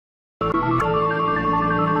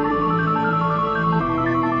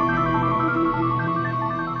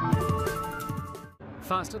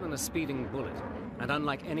Faster than a speeding bullet, and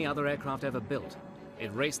unlike any other aircraft ever built,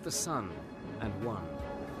 it raced the sun and won.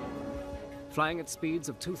 Flying at speeds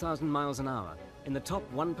of 2,000 miles an hour, in the top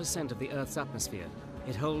 1% of the Earth's atmosphere,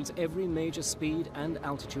 it holds every major speed and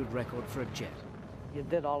altitude record for a jet. You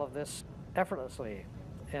did all of this effortlessly,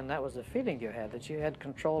 and that was the feeling you had, that you had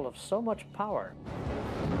control of so much power.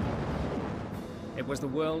 It was the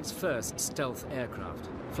world's first stealth aircraft,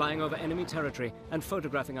 flying over enemy territory and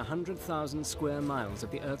photographing 100,000 square miles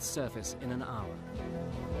of the Earth's surface in an hour.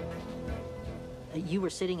 You were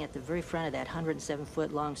sitting at the very front of that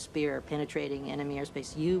 107-foot-long spear penetrating enemy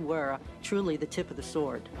airspace. You were truly the tip of the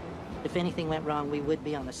sword. If anything went wrong, we would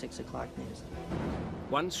be on the 6 o'clock news.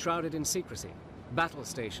 Once shrouded in secrecy, Battle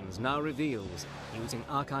Stations now reveals, using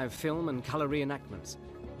archive film and color reenactments,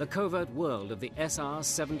 the covert world of the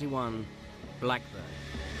SR-71 Blackbird.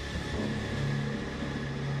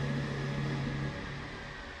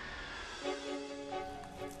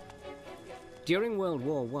 During World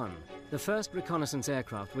War I, the first reconnaissance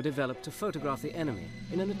aircraft were developed to photograph the enemy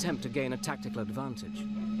in an attempt to gain a tactical advantage.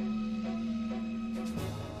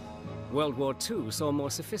 World War II saw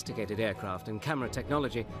more sophisticated aircraft and camera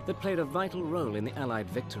technology that played a vital role in the Allied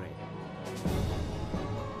victory.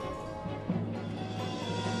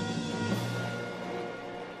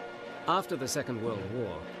 After the Second World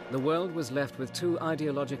War, the world was left with two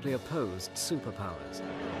ideologically opposed superpowers.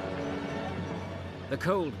 The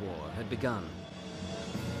Cold War had begun,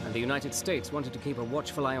 and the United States wanted to keep a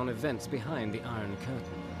watchful eye on events behind the Iron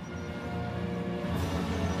Curtain.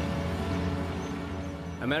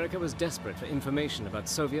 America was desperate for information about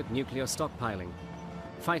Soviet nuclear stockpiling,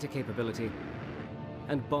 fighter capability,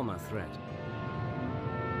 and bomber threat.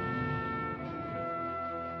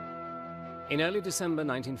 In early December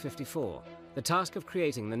 1954, the task of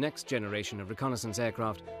creating the next generation of reconnaissance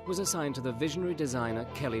aircraft was assigned to the visionary designer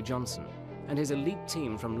Kelly Johnson and his elite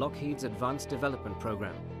team from Lockheed's Advanced Development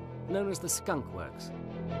Program, known as the Skunk Works.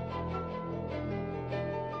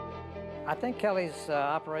 I think Kelly's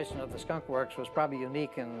operation of the Skunk Works was probably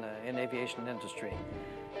unique in aviation industry.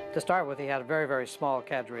 To start with, he had a very, very small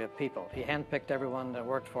cadre of people. He handpicked everyone that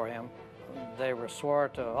worked for him. They were swore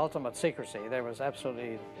to ultimate secrecy. There was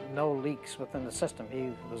absolutely no leaks within the system.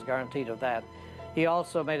 He was guaranteed of that. He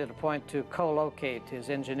also made it a point to co-locate his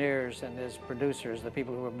engineers and his producers, the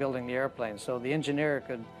people who were building the airplanes, so the engineer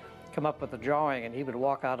could come up with a drawing and he would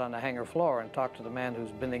walk out on the hangar floor and talk to the man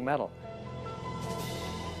who's bending metal.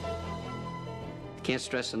 Can't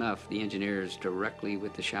stress enough the engineers directly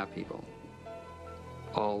with the shop people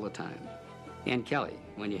all the time. And Kelly,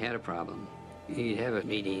 when you had a problem, you'd have a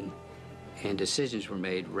meeting and decisions were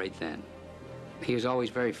made right then. He was always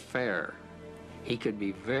very fair. He could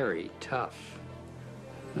be very tough.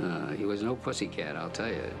 He was no pussycat, I'll tell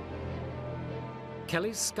you.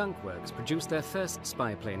 Kelly's Skunk Works produced their first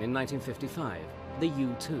spy plane in 1955, the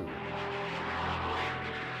U-2.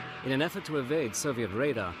 In an effort to evade Soviet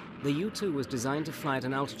radar, the U-2 was designed to fly at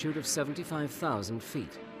an altitude of 75,000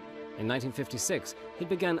 feet. In 1956, it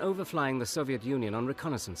began overflying the Soviet Union on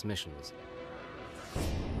reconnaissance missions.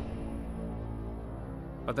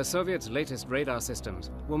 But the Soviets' latest radar systems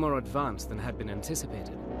were more advanced than had been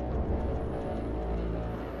anticipated.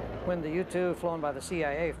 When the U-2 flown by the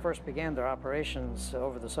CIA first began their operations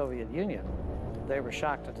over the Soviet Union, they were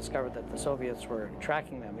shocked to discover that the Soviets were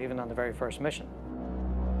tracking them, even on the very first mission.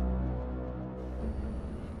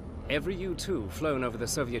 Every U-2 flown over the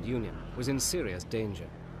Soviet Union was in serious danger.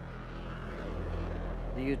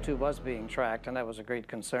 The U-2 was being tracked, and that was a great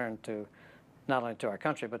concern to not only to our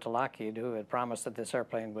country, but to Lockheed, who had promised that this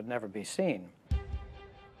airplane would never be seen.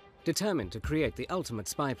 Determined to create the ultimate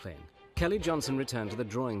spy plane, Kelly Johnson returned to the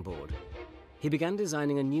drawing board. He began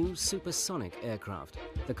designing a new supersonic aircraft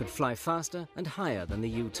that could fly faster and higher than the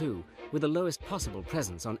U-2, with the lowest possible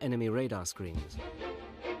presence on enemy radar screens.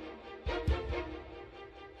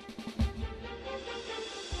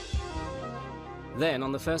 Then,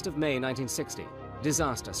 on the 1st of May 1960,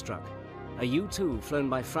 disaster struck. A U-2 flown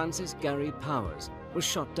by Francis Gary Powers was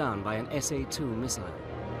shot down by an SA-2 missile.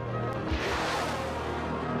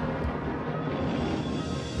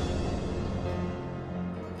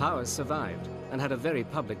 Powers survived and had a very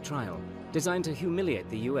public trial, designed to humiliate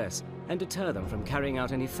the US and deter them from carrying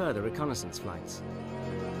out any further reconnaissance flights.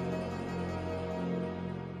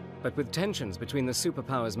 But with tensions between the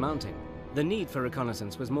superpowers mounting, the need for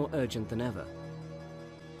reconnaissance was more urgent than ever.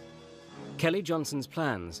 Kelly Johnson's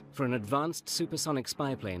plans for an advanced supersonic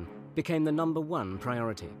spy plane became the #1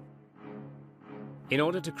 priority. In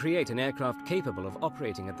order to create an aircraft capable of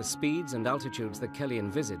operating at the speeds and altitudes that Kelly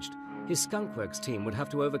envisaged, his Skunk Works team would have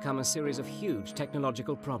to overcome a series of huge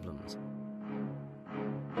technological problems.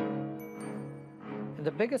 And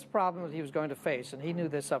the biggest problem that he was going to face, and he knew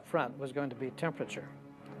this up front, was going to be temperature.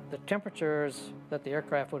 The temperatures that the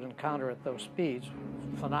aircraft would encounter at those speeds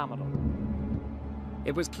were phenomenal.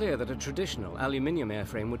 It was clear that a traditional aluminium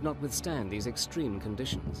airframe would not withstand these extreme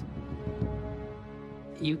conditions.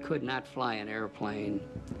 You could not fly an airplane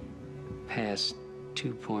past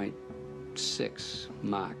 2.6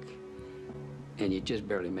 Mach, and you'd just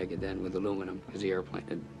barely make it then with aluminum because the airplane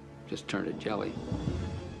had just turned to jelly.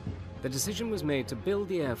 The decision was made to build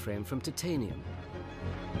the airframe from titanium.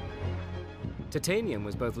 Titanium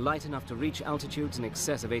was both light enough to reach altitudes in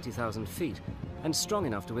excess of 80,000 feet and strong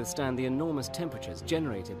enough to withstand the enormous temperatures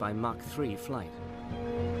generated by Mach 3 flight.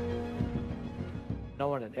 No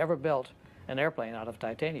one had ever built an airplane out of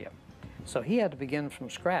titanium. So he had to begin from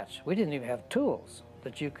scratch. We didn't even have tools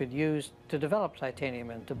that you could use to develop titanium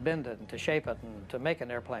and to bend it and to shape it and to make an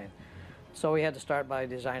airplane. So we had to start by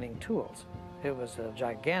designing tools. It was a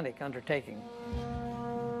gigantic undertaking.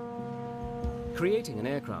 Creating an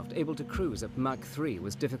aircraft able to cruise at Mach 3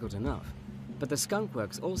 was difficult enough, but the Skunk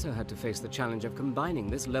Works also had to face the challenge of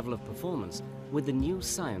combining this level of performance with the new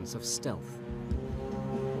science of stealth.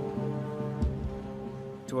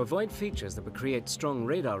 To avoid features that would create strong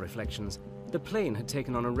radar reflections, the plane had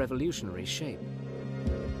taken on a revolutionary shape.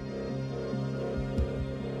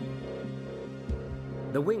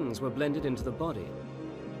 The wings were blended into the body,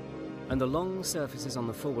 and the long surfaces on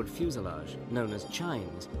the forward fuselage, known as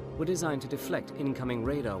chines, were designed to deflect incoming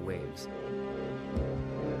radar waves.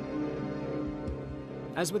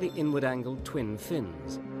 As were the inward-angled twin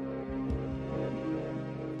fins,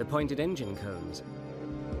 the pointed engine cones,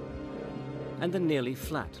 and the nearly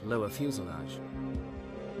flat lower fuselage.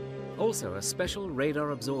 Also, a special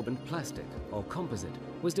radar-absorbent plastic, or composite,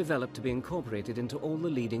 was developed to be incorporated into all the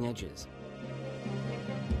leading edges.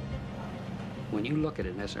 When you look at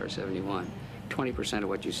an SR-71, 20% of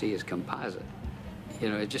what you see is composite. You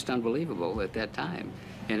know, it's just unbelievable at that time.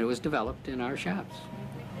 And it was developed in our shops.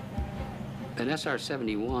 An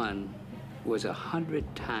SR-71 was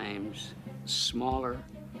 100 times smaller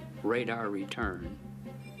radar return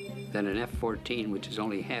than an F-14, which is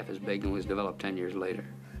only half as big and was developed 10 years later.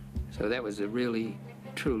 So that was a really,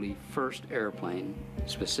 truly first airplane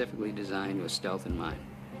specifically designed with stealth in mind.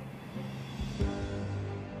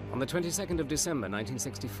 On the 22nd of December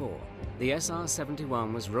 1964, the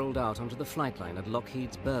SR-71 was rolled out onto the flight line at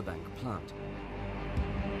Lockheed's Burbank plant.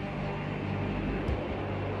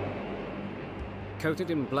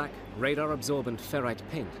 Coated in black, radar-absorbent ferrite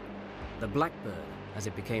paint, the Blackbird, as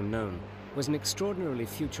it became known, was an extraordinarily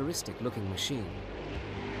futuristic-looking machine.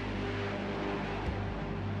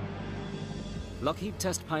 Lockheed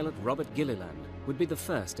test pilot Robert Gilliland would be the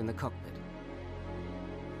first in the cockpit.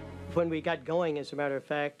 When we got going, as a matter of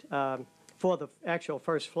fact, for the actual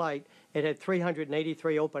first flight, it had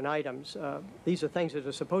 383 open items. These are things that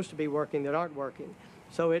are supposed to be working that aren't working.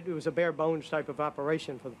 So it was a bare bones type of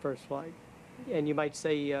operation for the first flight. And you might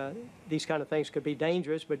say these kind of things could be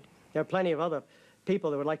dangerous, but there are plenty of other people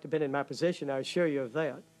that would like to have been in my position, I assure you of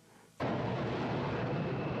that.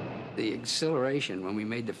 The exhilaration when we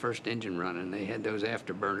made the first engine run, and they had those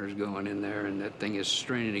afterburners going in there, and that thing is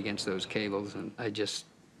straining against those cables, and I just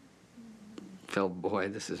felt, boy,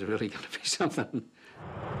 this is really going to be something.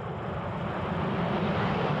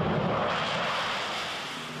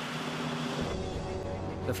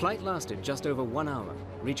 The flight lasted just over 1 hour,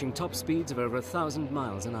 reaching top speeds of over 1,000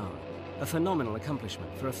 miles an hour, a phenomenal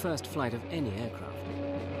accomplishment for a first flight of any aircraft.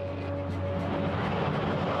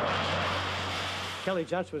 Kelly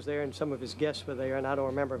Johnson was there, and some of his guests were there, and I don't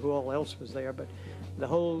remember who all else was there, but the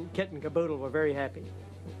whole kit and caboodle were very happy,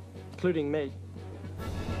 including me.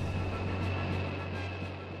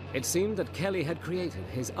 It seemed that Kelly had created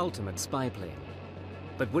his ultimate spy plane.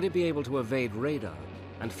 But would it be able to evade radar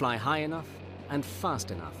and fly high enough and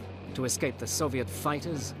fast enough to escape the Soviet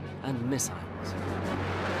fighters and missiles?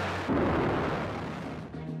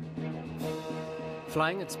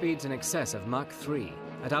 Flying at speeds in excess of Mach 3,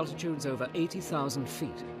 at altitudes over 80,000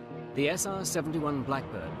 feet, the SR-71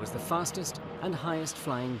 Blackbird was the fastest and highest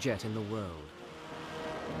flying jet in the world.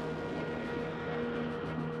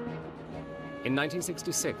 In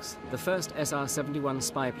 1966, the first SR-71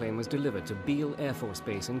 spy plane was delivered to Beale Air Force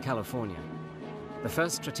Base in California. The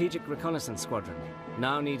first Strategic Reconnaissance Squadron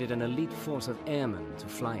now needed an elite force of airmen to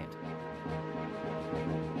fly it.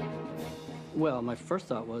 Well, my first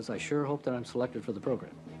thought was, I sure hope that I'm selected for the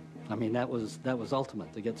program. I mean, that was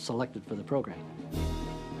ultimate, to get selected for the program.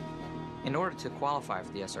 In order to qualify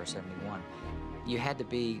for the SR-71, you had to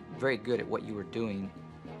be very good at what you were doing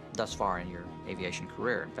thus far in your aviation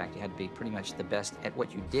career. In fact, you had to be pretty much the best at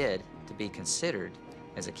what you did to be considered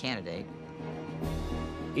as a candidate.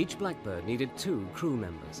 Each Blackbird needed 2 crew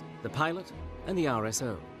members, the pilot and the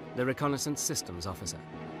RSO, the Reconnaissance Systems Officer.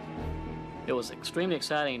 It was extremely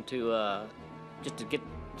exciting to just to get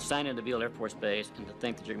signed into Beale Air Force Base and to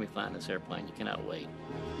think that you're going to be flying this airplane. You cannot wait.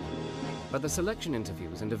 But the selection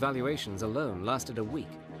interviews and evaluations alone lasted a week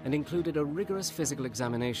and included a rigorous physical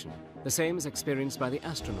examination, the same as experienced by the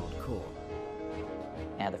astronaut corps.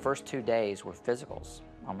 And the first 2 days were physicals,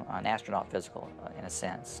 an astronaut physical in a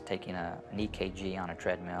sense, taking an EKG on a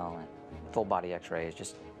treadmill and full body x-rays,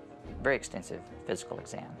 just very extensive physical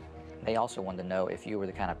exam. They also wanted to know if you were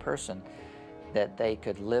the kind of person that they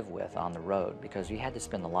could live with on the road, because you had to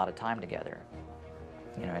spend a lot of time together.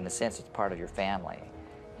 You know, in a sense, it's part of your family.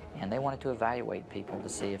 And they wanted to evaluate people to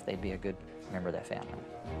see if they'd be a good member of that family.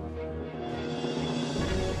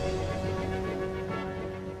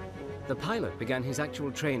 The pilot began his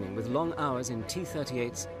actual training with long hours in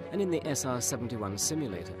T-38s and in the SR-71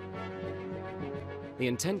 simulator. The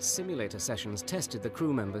intense simulator sessions tested the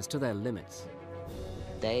crew members to their limits.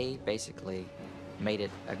 They basically made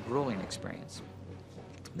it a grueling experience.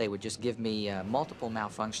 They would just give me multiple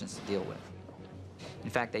malfunctions to deal with. In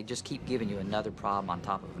fact, they just keep giving you another problem on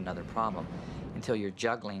top of another problem until you're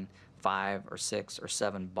juggling 5 or 6 or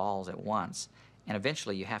 7 balls at once, and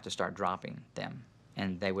eventually you have to start dropping them.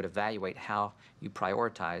 And they would evaluate how you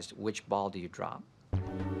prioritized which ball do you drop.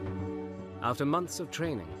 After months of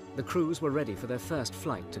training, the crews were ready for their first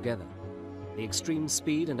flight together. The extreme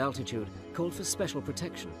speed and altitude called for special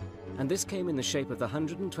protection, and this came in the shape of the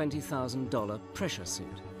 $120,000 pressure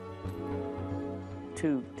suit.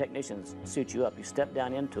 2 technicians suit you up. You step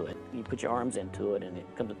down into it, you put your arms into it, and it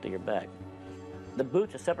comes up to your back. The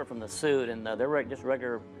boots are separate from the suit, and they're just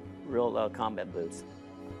regular, real combat boots.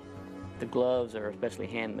 The gloves are especially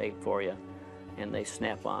handmade for you, and they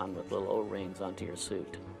snap on with little O-rings onto your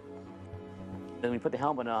suit. Then when you put the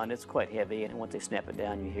helmet on, it's quite heavy, and once they snap it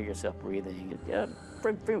down, you hear yourself breathing. For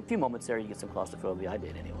a few moments there, you get some claustrophobia. I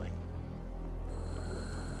did anyway.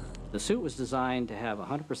 The suit was designed to have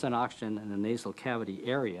 100% oxygen in the nasal cavity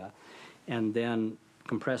area and then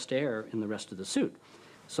compressed air in the rest of the suit,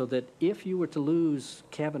 so that if you were to lose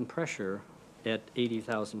cabin pressure at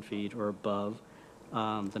 80,000 feet or above,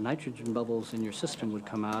 the nitrogen bubbles in your system would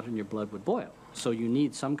come out and your blood would boil. So you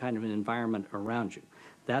need some kind of an environment around you.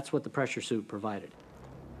 That's what the pressure suit provided.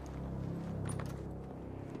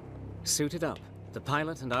 Suited up, the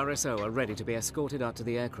pilot and RSO are ready to be escorted out to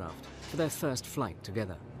the aircraft for their first flight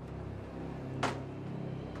together.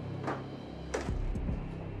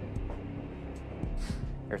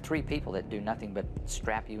 There are 3 people that do nothing but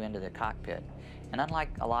strap you into the cockpit. And unlike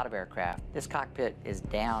a lot of aircraft, this cockpit is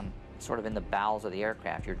down sort of in the bowels of the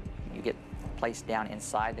aircraft. You get placed down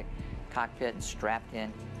inside the cockpit and strapped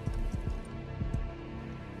in.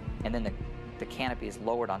 And then the canopy is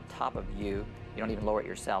lowered on top of you. You don't even lower it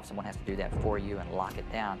yourself. Someone has to do that for you and lock it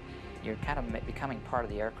down. You're kind of becoming part of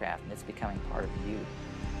the aircraft, and it's becoming part of you.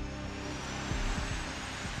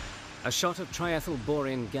 A shot of triethyl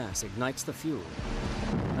boron gas ignites the fuel,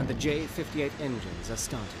 and the J-58 engines are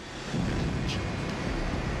started.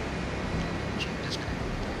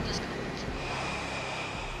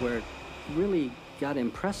 Where it really got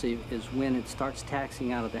impressive is when it starts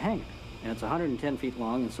taxiing out of the hangar. And it's 110 feet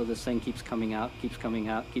long, and so this thing keeps coming out, keeps coming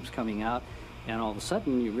out, keeps coming out, and all of a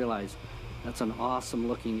sudden you realize that's an awesome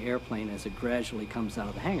looking airplane as it gradually comes out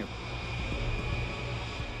of the hangar.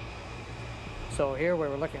 So here we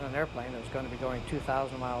were looking at an airplane that was going to be going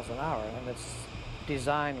 2,000 miles an hour, and its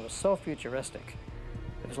design was so futuristic.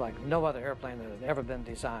 It was like no other airplane that had ever been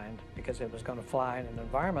designed, because it was going to fly in an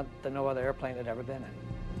environment that no other airplane had ever been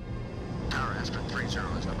in. Tower Aspen 30 is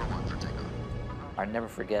number 1 for takeoff. I'll never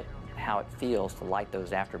forget how it feels to light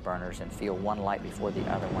those afterburners and feel one light before the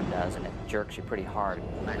other one does, and it jerks you pretty hard.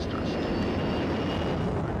 Next thrust.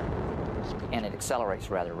 And it accelerates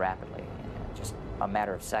rather rapidly. In just a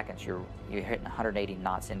matter of seconds, you're hitting 180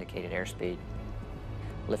 knots indicated airspeed,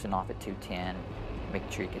 lifting off at 210, making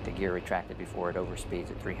sure you get the gear retracted before it overspeeds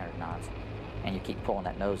at 300 knots. And you keep pulling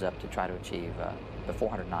that nose up to try to achieve the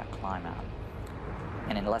 400-knot climb out.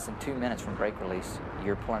 And in less than 2 minutes from brake release,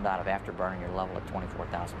 you're pulling it out of afterburner, you're level at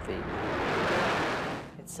 24,000 feet.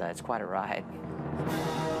 It's quite a ride.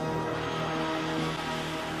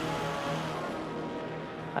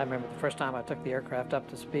 I remember the first time I took the aircraft up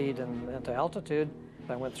to speed and to altitude,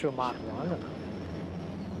 I went through Mach 1, and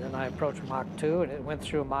then I approached Mach 2, and it went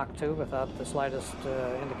through Mach 2 without the slightest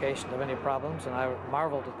indication of any problems, and I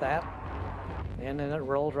marveled at that. And then it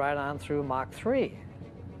rolled right on through Mach 3.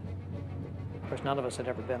 Of course, none of us had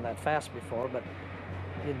ever been that fast before, but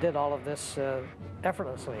you did all of this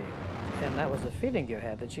effortlessly, and that was the feeling you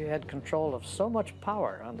had, that you had control of so much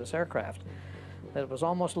power on this aircraft that it was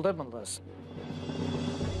almost limitless.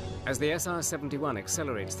 As the SR-71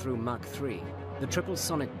 accelerates through Mach 3, the triple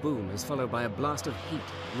sonic boom is followed by a blast of heat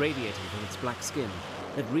radiating from its black skin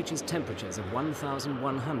that reaches temperatures of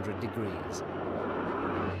 1,100 degrees.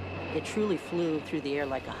 It truly flew through the air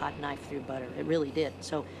like a hot knife through butter. It really did.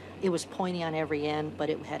 So it was pointy on every end, but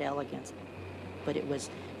it had elegance. But it was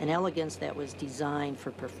an elegance that was designed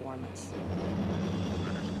for performance.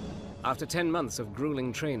 After 10 months of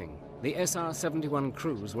grueling training, the SR-71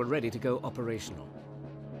 crews were ready to go operational.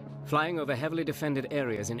 Flying over heavily defended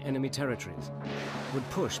areas in enemy territories would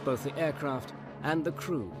push both the aircraft and the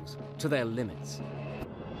crews to their limits.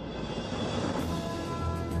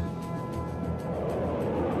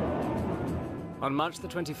 On March the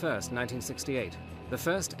 21st, 1968, the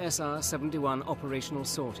first SR-71 operational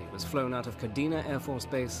sortie was flown out of Kadena Air Force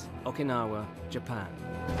Base, Okinawa, Japan.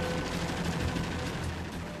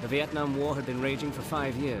 The Vietnam War had been raging for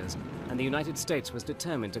 5 years, and the United States was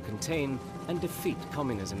determined to contain and defeat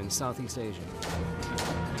communism in Southeast Asia.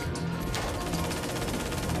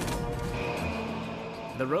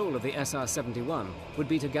 The role of the SR-71 would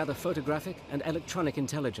be to gather photographic and electronic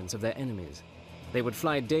intelligence of their enemies. They would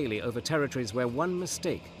fly daily over territories where one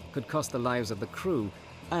mistake could cost the lives of the crew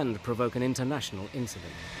and provoke an international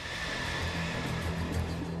incident.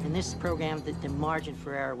 In this program, the margin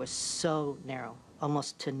for error was so narrow,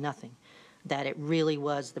 almost to nothing, that it really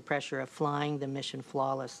was the pressure of flying the mission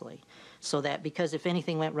flawlessly. So that, because if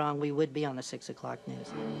anything went wrong, we would be on the 6 o'clock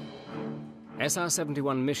news.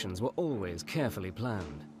 SR-71 missions were always carefully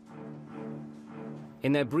planned.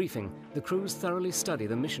 In their briefing, the crews thoroughly study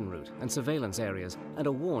the mission route and surveillance areas and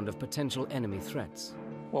are warned of potential enemy threats.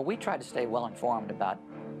 Well, we try to stay well informed about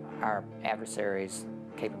our adversaries'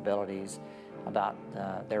 capabilities, about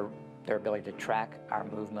their ability to track our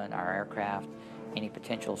movement, our aircraft, any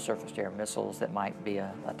potential surface-to-air missiles that might be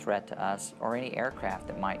a threat to us, or any aircraft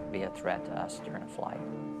that might be a threat to us during a flight.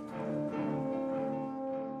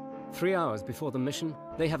 3 hours before the mission,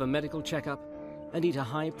 they have a medical checkup and eat a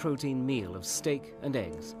high-protein meal of steak and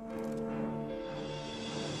eggs.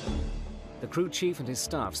 The crew chief and his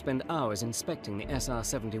staff spend hours inspecting the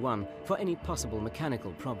SR-71 for any possible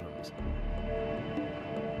mechanical problems.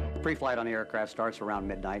 Pre-flight on the aircraft starts around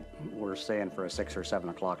midnight. We're staying for a 6 or 7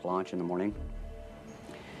 o'clock launch in the morning.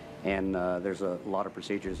 And there's a lot of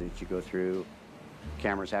procedures that you go through.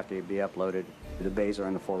 Cameras have to be uploaded. The bays are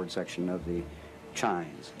in the forward section of the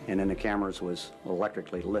chines, and then the cameras was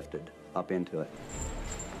electrically lifted up into it.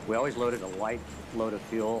 We always loaded a light load of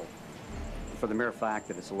fuel for the mere fact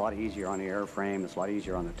that it's a lot easier on the airframe, it's a lot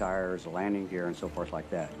easier on the tires, the landing gear, and so forth like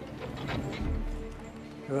that.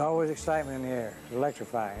 There was always excitement in the air,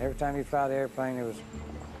 electrifying. Every time you fly the airplane,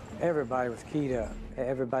 everybody was keyed up.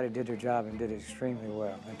 Everybody did their job and did it extremely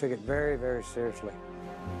well and took it very, very seriously.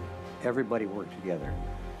 Everybody worked together,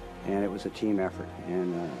 and it was a team effort,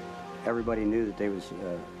 and everybody knew that they was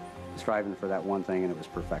striving for that one thing, and it was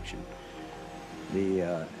perfection.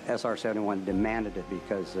 The SR-71 demanded it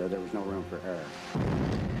because there was no room for error.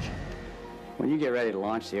 When you get ready to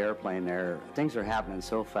launch the airplane there, things are happening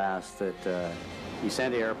so fast that you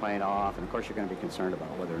send the airplane off, and of course you're going to be concerned about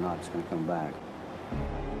whether or not it's going to come back.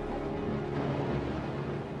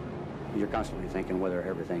 You're constantly thinking whether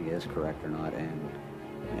everything is correct or not,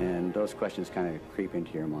 and those questions kind of creep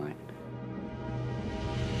into your mind.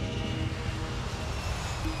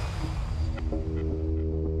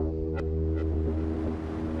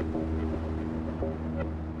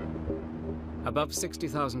 Above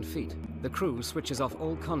 60,000 feet, the crew switches off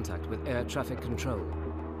all contact with air traffic control.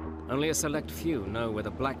 Only a select few know where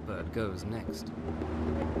the Blackbird goes next.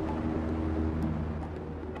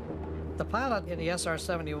 The pilot in the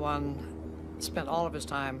SR-71 spent all of his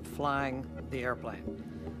time flying the airplane.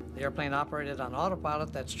 The airplane operated on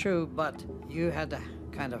autopilot, that's true, but you had to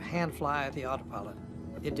kind of hand fly the autopilot.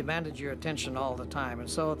 It demanded your attention all the time, and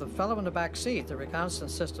so the fellow in the back seat, the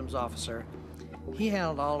reconnaissance systems officer, he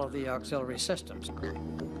handled all of the auxiliary systems.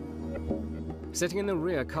 Sitting in the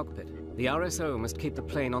rear cockpit, the RSO must keep the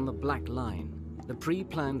plane on the black line, the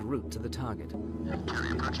pre-planned route to the target.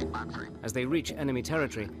 As they reach enemy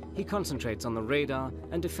territory, he concentrates on the radar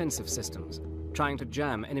and defensive systems, trying to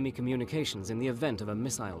jam enemy communications in the event of a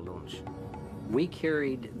missile launch. We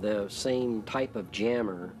carried the same type of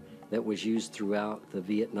jammer that was used throughout the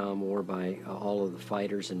Vietnam War by all of the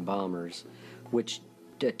fighters and bombers, which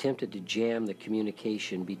attempted to jam the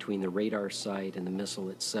communication between the radar site and the missile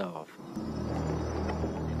itself.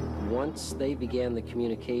 Once they began the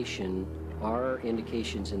communication, our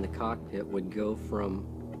indications in the cockpit would go from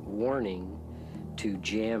warning to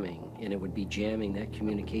jamming, and it would be jamming that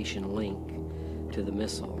communication link to the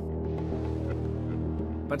missile.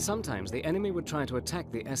 But sometimes the enemy would try to attack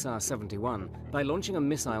the SR-71 by launching a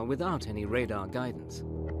missile without any radar guidance.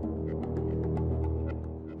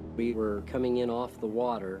 We were coming in off the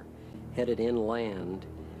water, headed inland,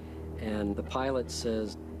 and the pilot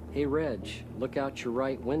says, "Hey, Reg, look out your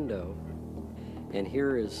right window." And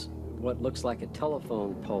here is what looks like a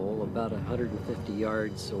telephone pole about 150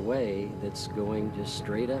 yards away that's going just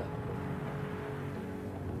straight up.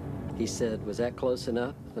 He said, "Was that close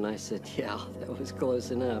enough?" And I said, "Yeah, that was close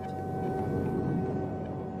enough."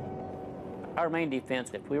 Our main defense,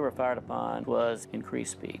 if we were fired upon, was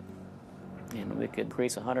increased speed. And we could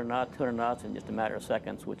increase 100 knots, 200 knots in just a matter of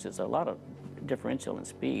seconds, which is a lot of differential in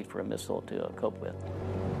speed for a missile to cope with.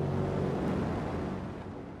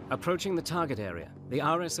 Approaching the target area, the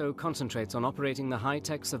RSO concentrates on operating the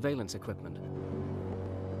high-tech surveillance equipment.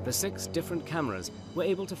 The 6 different cameras were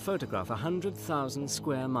able to photograph 100,000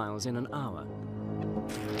 square miles in an hour,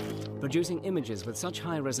 producing images with such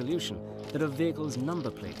high resolution that a vehicle's number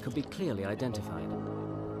plate could be clearly identified.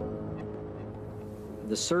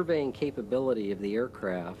 The surveying capability of the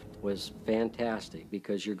aircraft was fantastic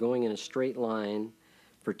because you're going in a straight line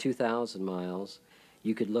for 2,000 miles.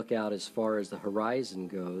 You could look out as far as the horizon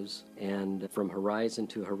goes, and from horizon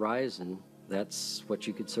to horizon, that's what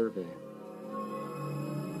you could survey.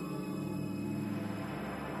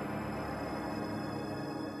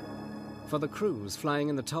 For the crews flying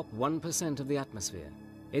in the top 1% of the atmosphere,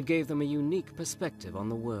 it gave them a unique perspective on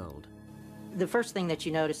the world. The first thing that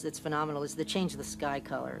you notice that's phenomenal is the change of the sky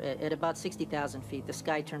color. At about 60,000 feet, the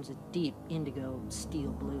sky turns a deep indigo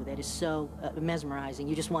steel blue that is so mesmerizing.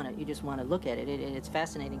 You just want to look at it. It's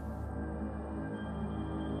fascinating.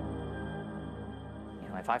 You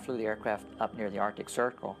know, if I flew the aircraft up near the Arctic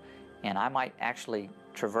Circle, and I might actually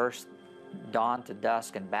traverse dawn to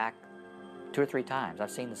dusk and back 2 or 3 times.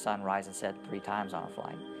 I've seen the sun rise and set 3 times on a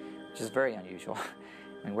flight, which is very unusual.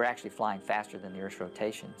 I mean, we're actually flying faster than the Earth's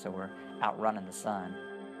rotation, so we're outrunning the sun.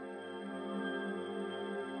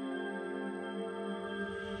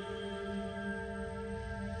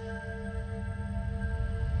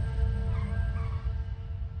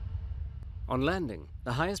 On landing,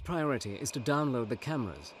 the highest priority is to download the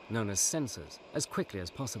cameras, known as sensors, as quickly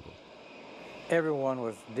as possible. Everyone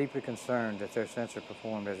was deeply concerned that their sensor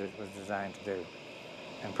performed as it was designed to do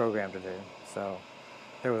and programmed to do. So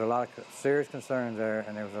there was a lot of serious concerns there,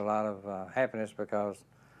 and there was a lot of happiness because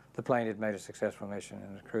the plane had made a successful mission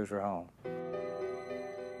and the crews were home.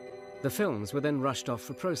 The films were then rushed off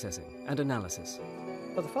for processing and analysis.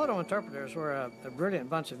 Well, the photo interpreters were a brilliant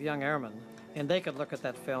bunch of young airmen, and they could look at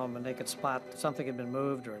that film and they could spot something had been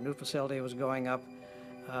moved or a new facility was going up.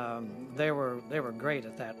 They were great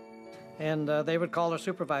at that. And they would call their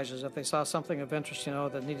supervisors if they saw something of interest, you know,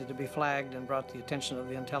 that needed to be flagged and brought to the attention of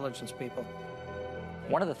the intelligence people.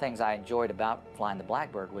 One of the things I enjoyed about flying the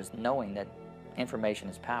Blackbird was knowing that information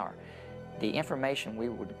is power. The information we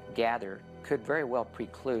would gather could very well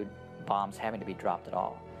preclude bombs having to be dropped at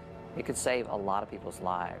all. It could save a lot of people's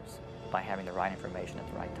lives by having the right information at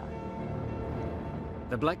the right time.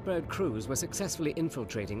 The Blackbird crews were successfully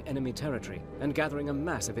infiltrating enemy territory and gathering a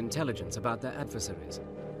massive intelligence about their adversaries.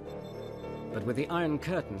 But with the Iron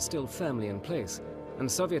Curtain still firmly in place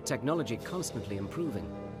and Soviet technology constantly improving,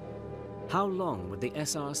 how long would the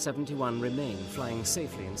SR-71 remain flying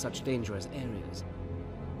safely in such dangerous areas?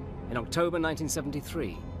 In October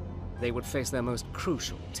 1973, they would face their most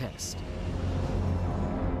crucial test.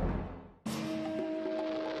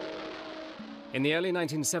 In the early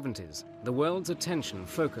 1970s, the world's attention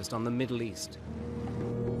focused on the Middle East.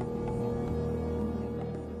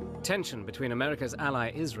 Tension between America's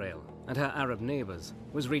ally Israel and her Arab neighbors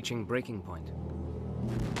was reaching breaking point.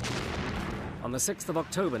 On the 6th of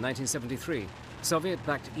October 1973,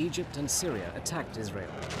 Soviet-backed Egypt and Syria attacked Israel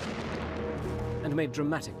and made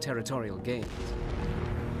dramatic territorial gains.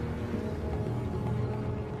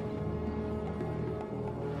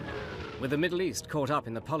 With the Middle East caught up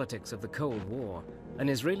in the politics of the Cold War, an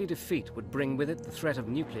Israeli defeat would bring with it the threat of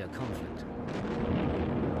nuclear conflict.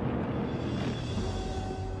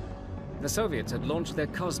 The Soviets had launched their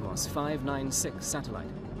Cosmos 596 satellite,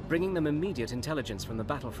 bringing them immediate intelligence from the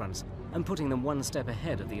battlefronts and putting them one step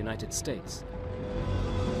ahead of the United States.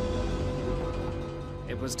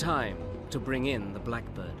 It was time to bring in the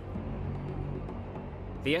Blackbird.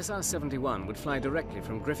 The SR-71 would fly directly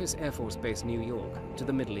from Griffiths Air Force Base, New York, to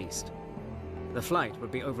the Middle East. The flight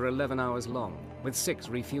would be over 11 hours long, with 6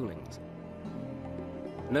 refuelings.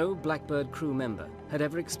 No Blackbird crew member had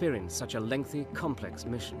ever experienced such a lengthy, complex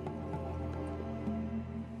mission.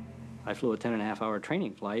 I flew a 10.5-hour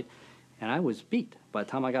training flight, and I was beat by the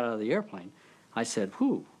time I got out of the airplane. I said,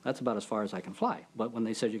 whew, that's about as far as I can fly. But when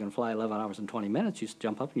they said you can fly 11 hours and 20 minutes, you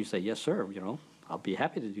jump up and you say, yes, sir, you know, I'll be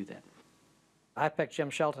happy to do that. I picked Jim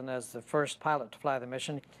Shelton as the first pilot to fly the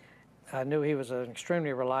mission. I knew he was an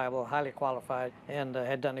extremely reliable, highly qualified, and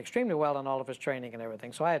had done extremely well in all of his training and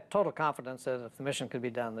everything. So I had total confidence that if the mission could be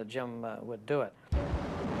done, that Jim would do it.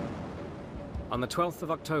 On the 12th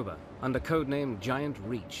of October, under codename Giant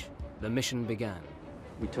Reach, the mission began.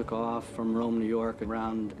 We took off from Rome, New York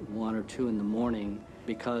around 1 or 2 in the morning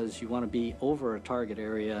because you want to be over a target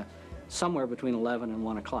area somewhere between 11 and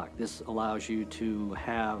 1 o'clock. This allows you to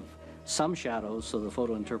have some shadows so the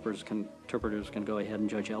photo interpreters can go ahead and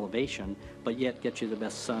judge elevation, but yet get you the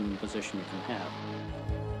best sun position you can have.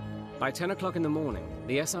 By 10 o'clock in the morning,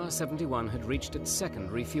 the SR-71 had reached its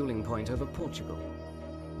second refueling point over Portugal.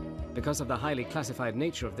 Because of the highly classified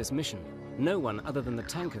nature of this mission, no one other than the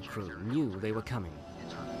tanker crew knew they were coming.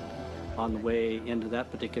 On the way into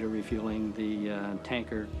that particular refueling, the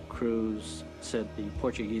tanker crews said the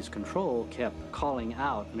Portuguese control kept calling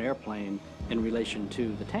out an airplane in relation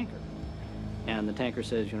to the tanker. And the tanker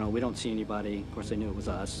says, you know, we don't see anybody. Of course, they knew it was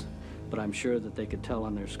us, but I'm sure that they could tell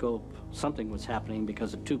on their scope something was happening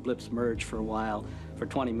because the two blips merged for a while, for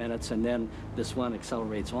 20 minutes, and then this one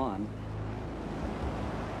accelerates on.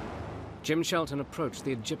 Jim Shelton approached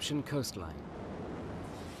the Egyptian coastline.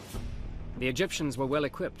 The Egyptians were well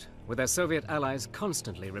equipped, with their Soviet allies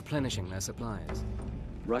constantly replenishing their supplies.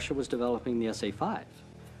 Russia was developing the SA-5,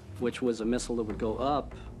 which was a missile that would go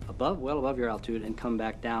up, well above your altitude, and come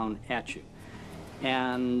back down at you.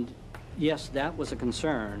 And yes, that was a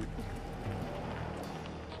concern.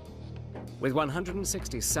 With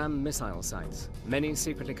 160 SAM missile sites, many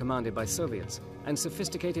secretly commanded by Soviets, and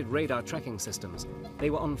sophisticated radar tracking systems, they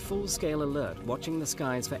were on full-scale alert, watching the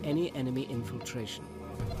skies for any enemy infiltration.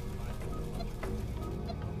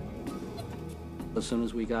 As soon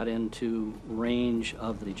as we got into range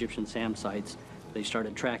of the Egyptian SAM sites, they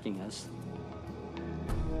started tracking us.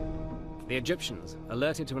 The Egyptians,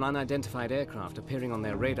 alerted to an unidentified aircraft appearing on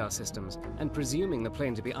their radar systems and presuming the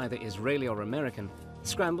plane to be either Israeli or American,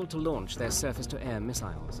 scrambled to launch their surface-to-air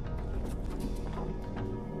missiles.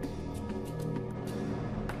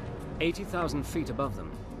 80,000 feet above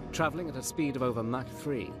them, traveling at a speed of over Mach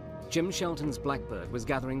 3, Jim Shelton's Blackbird was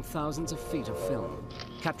gathering thousands of feet of film,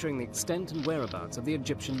 capturing the extent and whereabouts of the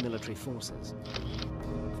Egyptian military forces.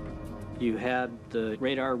 You had the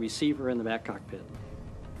radar receiver in the back cockpit.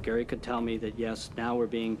 Gary could tell me that, yes, now we're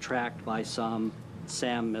being tracked by some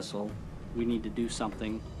SAM missile. We need to do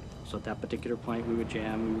something. So at that particular point, we would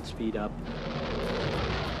jam, we would speed up.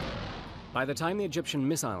 By the time the Egyptian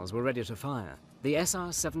missiles were ready to fire, the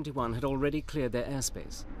SR-71 had already cleared their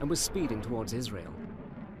airspace and was speeding towards Israel.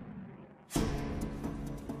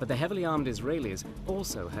 But the heavily armed Israelis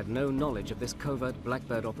also had no knowledge of this covert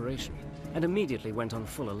Blackbird operation and immediately went on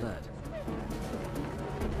full alert.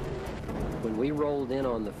 When we rolled in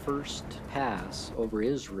on the first pass over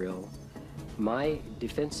Israel, my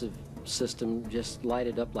defensive system just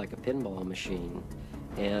lighted up like a pinball machine.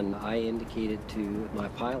 And I indicated to my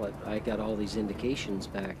pilot, I got all these indications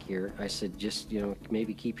back here. I said, just, you know,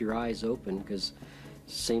 maybe keep your eyes open because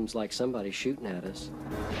it seems like somebody's shooting at us.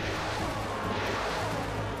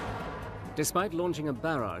 Despite launching a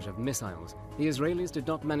barrage of missiles, the Israelis did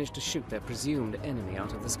not manage to shoot their presumed enemy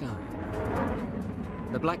out of the sky.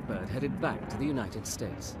 The Blackbird headed back to the United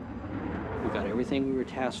States. We got everything we were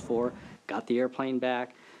tasked for, got the airplane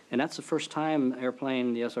back, and that's the first time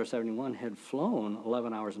airplane, the SR-71, had flown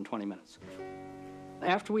 11 hours and 20 minutes.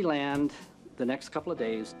 After we land, the next couple of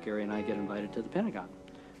days, Gary and I get invited to the Pentagon.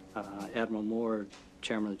 Admiral Moore,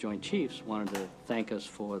 chairman of the Joint Chiefs, wanted to thank us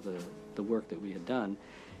for the work that we had done,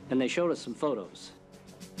 and they showed us some photos.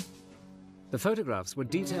 The photographs were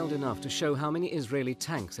detailed enough to show how many Israeli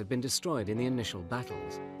tanks had been destroyed in the initial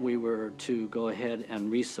battles. We were to go ahead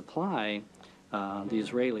and resupply the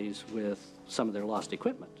Israelis with some of their lost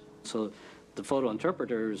equipment. So the photo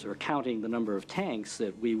interpreters are counting the number of tanks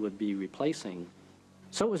that we would be replacing.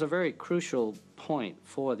 So it was a very crucial point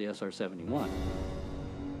for the SR-71.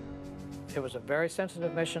 It was a very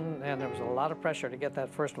sensitive mission, and there was a lot of pressure to get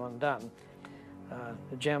that first one done.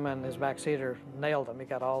 Jim and his backseater nailed them. He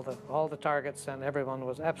got all the targets, and everyone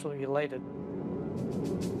was absolutely elated.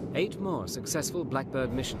 8 more successful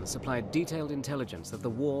Blackbird missions supplied detailed intelligence that the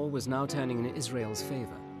war was now turning in Israel's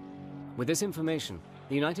favor. With this information,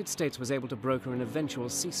 the United States was able to broker an eventual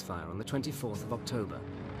ceasefire on the 24th of October.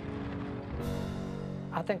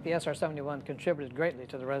 I think the SR-71 contributed greatly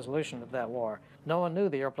to the resolution of that war. No one knew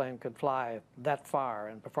the airplane could fly that far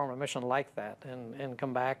and perform a mission like that and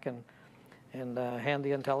come back and hand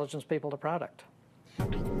the intelligence people the product.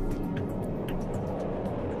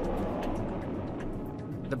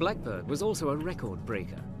 The Blackbird was also a record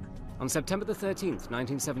breaker. On September the 13th,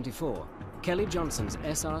 1974, Kelly Johnson's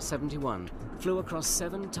SR-71 flew across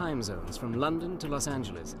 7 time zones from London to Los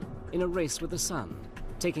Angeles in a race with the sun,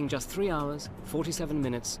 taking just 3 hours, 47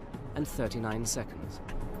 minutes, and 39 seconds.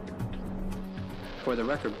 For the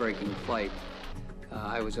record-breaking flight,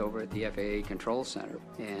 I was over at the FAA Control Center,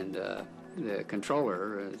 and the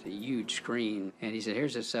controller is a huge screen, and he said,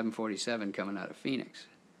 "Here's a 747 coming out of Phoenix."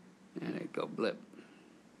 And it'd go blip.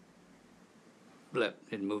 Blip.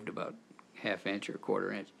 It moved about ½ inch or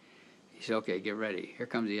 ¼ inch. He said, "Okay, get ready. Here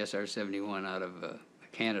comes the SR-71 out of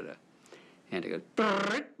Canada." And it goes,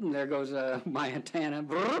 brrrt, and there goes my antenna,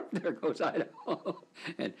 brrrt, there goes Idaho.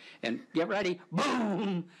 and get ready,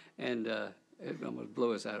 boom! And it almost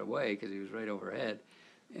blew us out of the way because he was right overhead.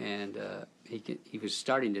 And he was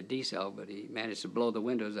starting to decel, but he managed to blow the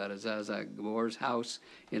windows out of Zaza Gabor's house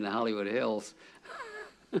in the Hollywood Hills.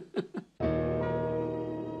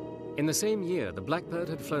 In the same year, the Blackbird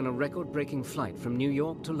had flown a record-breaking flight from New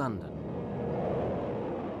York to London.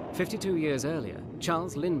 52 years earlier,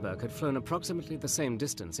 Charles Lindbergh had flown approximately the same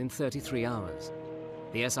distance in 33 hours.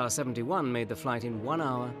 The SR-71 made the flight in 1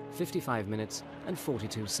 hour, 55 minutes, and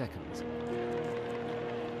 42 seconds.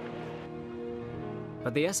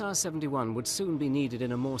 But the SR-71 would soon be needed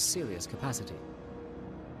in a more serious capacity.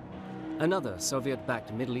 Another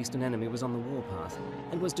Soviet-backed Middle Eastern enemy was on the warpath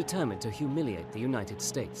and was determined to humiliate the United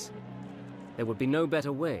States. There would be no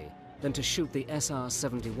better way than to shoot the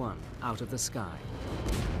SR-71 out of the sky.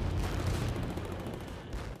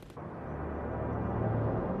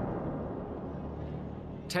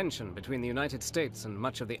 Tension between the United States and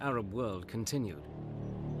much of the Arab world continued.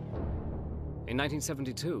 In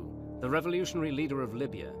 1972, the revolutionary leader of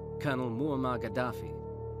Libya, Colonel Muammar Gaddafi,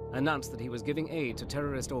 announced that he was giving aid to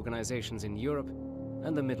terrorist organizations in Europe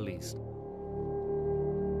and the Middle East.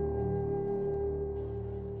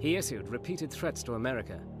 He issued repeated threats to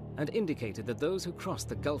America and indicated that those who crossed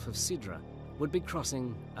the Gulf of Sidra would be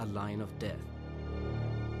crossing a line of death.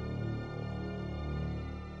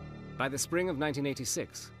 By the spring of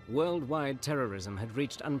 1986, worldwide terrorism had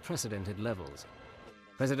reached unprecedented levels.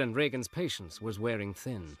 President Reagan's patience was wearing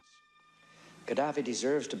thin. Gaddafi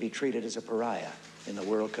deserves to be treated as a pariah in the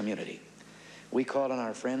world community. We call on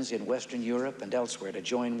our friends in Western Europe and elsewhere to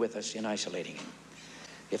join with us in isolating him.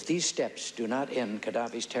 If these steps do not end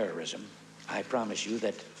Gaddafi's terrorism, I promise you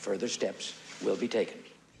that further steps will be taken.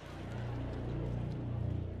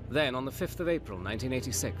 Then, on the 5th of April,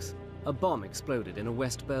 1986, a bomb exploded in a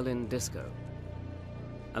West Berlin disco.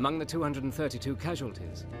 Among the 232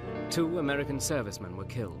 casualties, 2 American servicemen were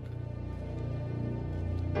killed.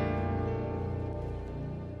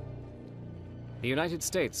 The United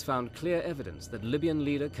States found clear evidence that Libyan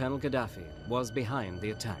leader Colonel Gaddafi was behind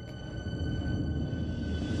the attack.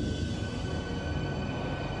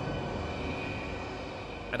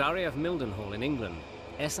 At RAF Mildenhall in England,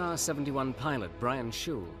 SR-71 pilot Brian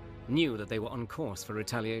Shule knew that they were on course for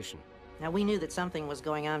retaliation. Now, we knew that something was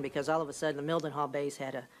going on because all of a sudden the Mildenhall base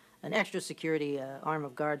had an extra security arm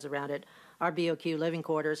of guards around it. Our BOQ living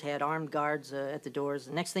quarters had armed guards at the doors.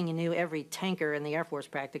 The next thing you knew, every tanker in the Air Force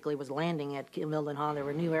practically was landing at Mildenhall. There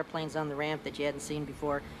were new airplanes on the ramp that you hadn't seen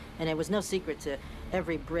before, and it was no secret to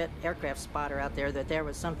every Brit aircraft spotter out there that there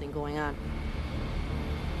was something going on.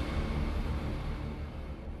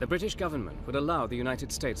 The British government would allow the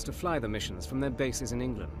United States to fly the missions from their bases in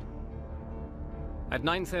England. At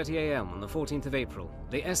 9:30 a.m. on the 14th of April,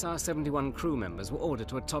 the SR-71 crew members were ordered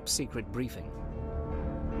to a top-secret briefing.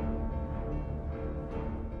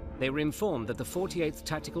 They were informed that the 48th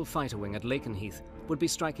Tactical Fighter Wing at Lakenheath would be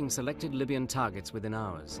striking selected Libyan targets within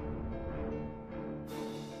hours.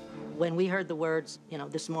 When we heard the words,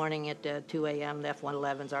 this morning at 2 a.m., the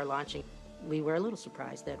F-111s are launching, we were a little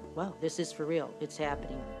surprised that, wow, this is for real, it's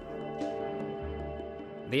happening.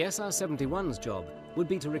 The SR-71's job would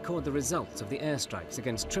be to record the results of the airstrikes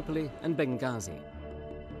against Tripoli and Benghazi.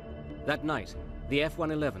 That night, the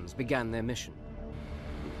F-111s began their mission.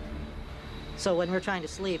 So when we're trying to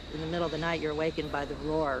sleep, in the middle of the night, you're awakened by the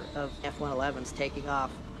roar of F-111s taking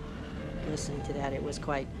off. Listening to that, it was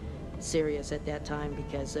quite serious at that time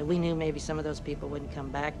because we knew maybe some of those people wouldn't come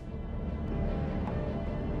back.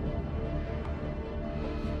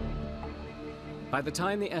 By the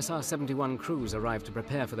time the SR-71 crews arrived to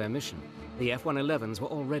prepare for their mission, the F-111s were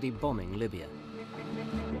already bombing Libya.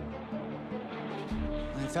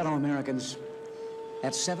 My fellow Americans,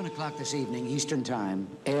 at 7 o'clock this evening, Eastern Time,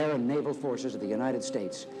 air and naval forces of the United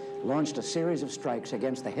States launched a series of strikes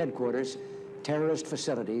against the headquarters, terrorist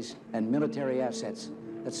facilities, and military assets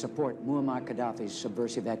that support Muammar Gaddafi's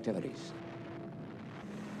subversive activities.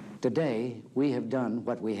 Today, we have done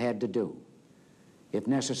what we had to do. If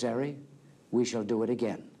necessary, we shall do it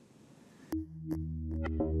again.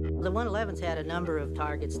 The 111s had a number of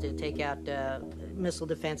targets to take out missile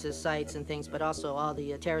defenses, sites and things, but also all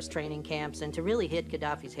the terrorist training camps, and to really hit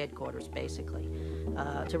Gaddafi's headquarters, basically,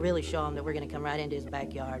 to really show him that we're going to come right into his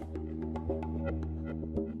backyard.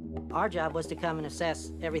 Our job was to come and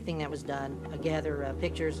assess everything that was done, gather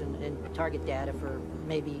pictures and target data for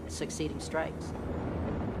maybe succeeding strikes.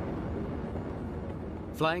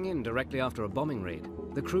 Flying in directly after a bombing raid,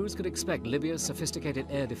 the crews could expect Libya's sophisticated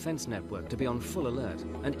air defense network to be on full alert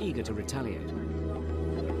and eager to retaliate.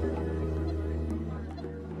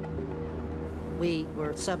 We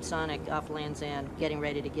were subsonic off Land's End, getting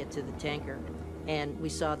ready to get to the tanker, and we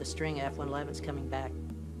saw the string of F-111s coming back.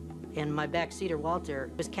 And my backseater,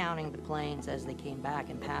 Walter, was counting the planes as they came back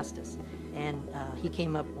and passed us. And he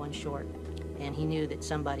came up one short, and he knew that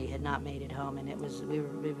somebody had not made it home. And we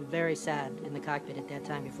were very sad in the cockpit at that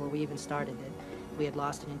time, before we even started, that we had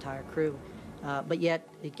lost an entire crew. But yet,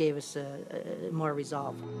 it gave us more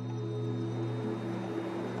resolve.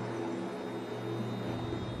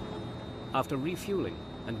 After refueling,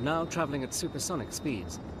 and now traveling at supersonic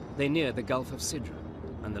speeds, they neared the Gulf of Sidra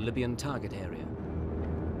and the Libyan target area.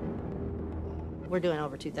 We're doing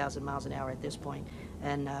over 2,000 miles an hour at this point,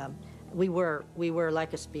 and we were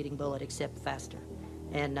like a speeding bullet, except faster.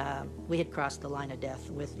 And we had crossed the line of death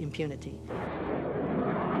with impunity.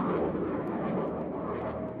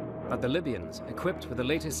 But the Libyans, equipped with the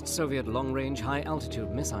latest Soviet long-range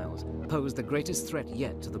high-altitude missiles, posed the greatest threat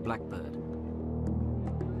yet to the Blackbird.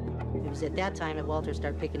 It was at that time that Walter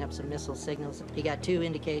started picking up some missile signals. He got 2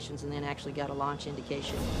 indications and then actually got a launch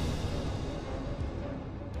indication.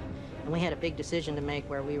 And we had a big decision to make,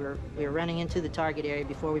 where we were running into the target area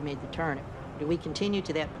before we made the turn. Do we continue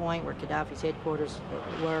to that point where Gaddafi's headquarters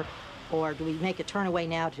were, or do we make a turn away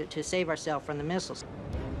now to save ourselves from the missiles?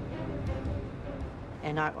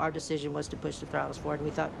 And our decision was to push the throttles forward. And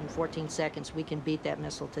we thought in 14 seconds we can beat that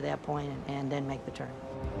missile to that point and then make the turn.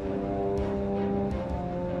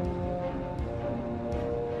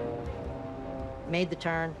 Made the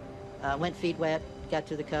turn, went feet wet, got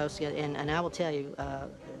to the coast, and I will tell you,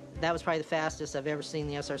 that was probably the fastest I've ever seen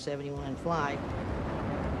the SR-71 fly.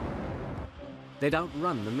 They'd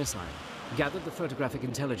outrun the missile, gathered the photographic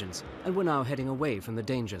intelligence, and were now heading away from the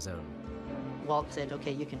danger zone. Walt said,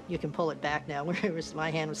 "Okay, you can pull it back now."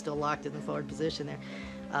 My hand was still locked in the forward position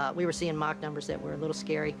there. We were seeing Mach numbers that were a little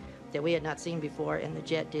scary, that we had not seen before, and the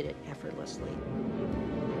jet did it effortlessly.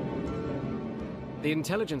 The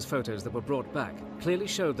intelligence photos that were brought back clearly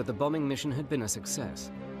showed that the bombing mission had been a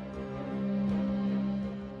success.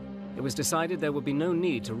 It was decided there would be no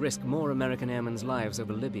need to risk more American airmen's lives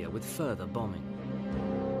over Libya with further bombing.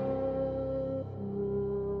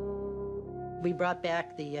 We brought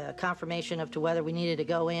back the confirmation of to whether we needed to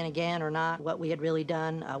go in again or not, what we had really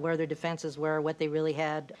done, where their defenses were, what they really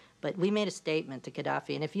had. But we made a statement to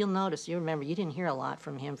Gaddafi, and if you'll notice, you remember, you didn't hear a lot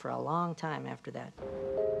from him for a long time after that.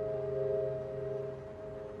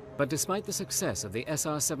 But despite the success of the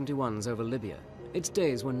SR-71s over Libya, its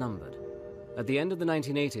days were numbered. At the end of the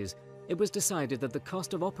 1980s, it was decided that the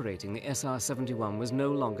cost of operating the SR-71 was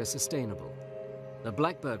no longer sustainable. The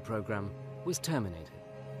Blackbird program was terminated.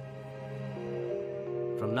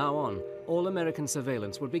 From now on, all American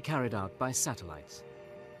surveillance would be carried out by satellites.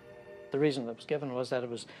 The reason that was given was that it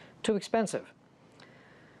was too expensive.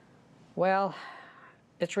 Well,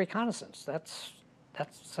 it's reconnaissance. That's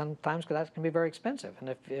sometimes that can be very expensive.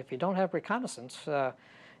 And if you don't have reconnaissance,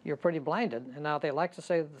 you're pretty blinded. And now they like to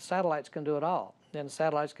say that the satellites can do it all. And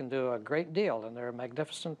satellites can do a great deal, and they're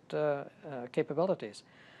magnificent capabilities.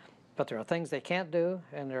 But there are things they can't do,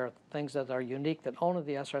 and there are things that are unique that only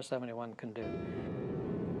the SR-71 can do.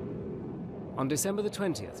 On December the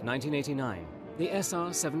 20th, 1989, the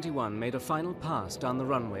SR-71 made a final pass down the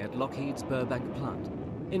runway at Lockheed's Burbank plant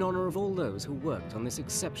in honor of all those who worked on this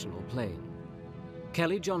exceptional plane.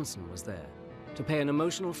 Kelly Johnson was there to pay an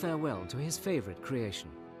emotional farewell to his favorite creation.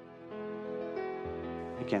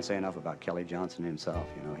 You can't say enough about Kelly Johnson himself.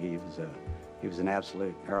 You know, he was an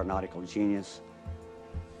absolute aeronautical genius.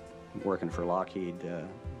 Working for Lockheed,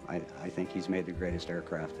 I think he's made the greatest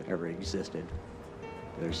aircraft that ever existed.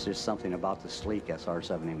 There's just something about the sleek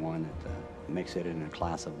SR-71 that makes it in a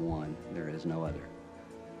class of one. There is no other.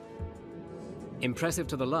 Impressive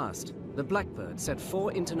to the last, the Blackbird set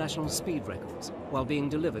 4 international speed records while being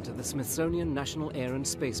delivered to the Smithsonian National Air and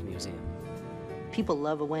Space Museum. People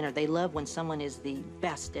love a winner. They love when someone is the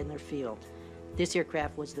best in their field. This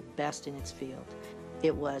aircraft was the best in its field.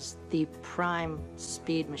 It was the prime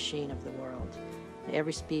speed machine of the world.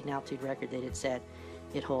 Every speed and altitude record that it set,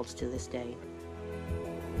 it holds to this day.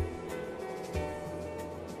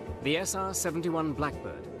 The SR-71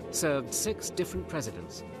 Blackbird served 6 different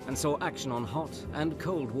presidents and saw action on hot and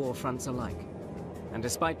Cold War fronts alike. And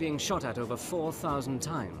despite being shot at over 4,000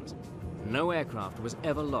 times, no aircraft was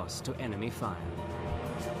ever lost to enemy fire.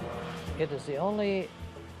 It is the only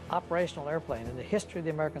operational airplane in the history of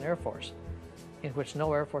the American Air Force in which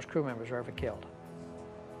no Air Force crew members were ever killed.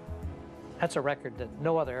 That's a record that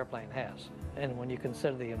no other airplane has. And when you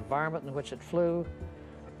consider the environment in which it flew,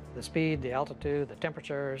 the speed, the altitude, the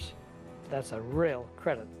temperatures, that's a real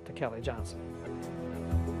credit to Kelly Johnson.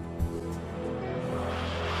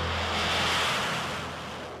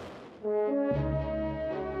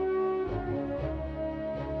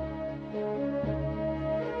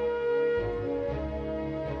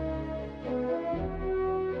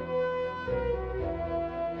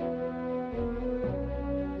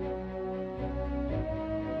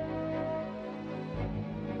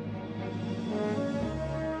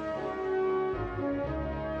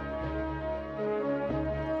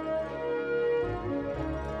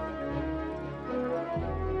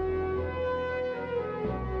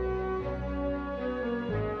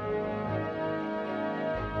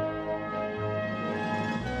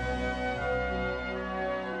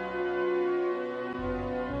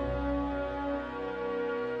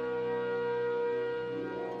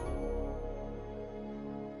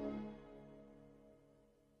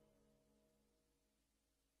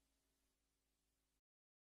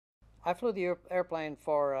 I flew the airplane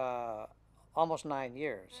for almost 9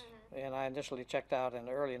 years, and I initially checked out in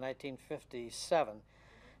early 1957.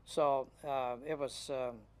 So I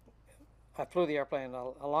flew the airplane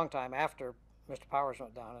a long time after Mr. Powers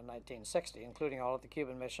went down in 1960, including all of the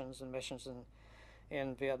Cuban missions and missions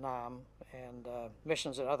in Vietnam and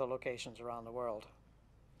missions at other locations around the world.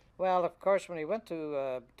 Well, of course, when he went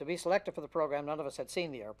to be selected for the program, none of us had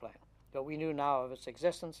seen the airplane, but we knew now of its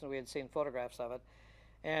existence and we had seen photographs of it.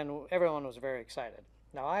 And everyone was very excited.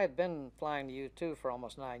 Now, I had been flying the U-2 for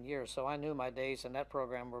almost 9 years, so I knew my days in that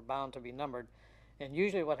program were bound to be numbered. And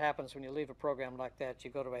usually what happens when you leave a program like that,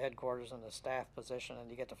 you go to a headquarters in a staff position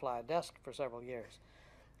and you get to fly a desk for several years.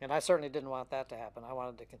 And I certainly didn't want that to happen. I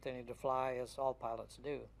wanted to continue to fly as all pilots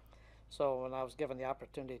do. So when I was given the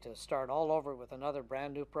opportunity to start all over with another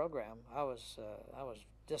brand new program, I was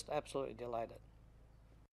just absolutely delighted.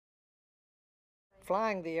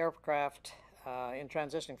 Flying the aircraft in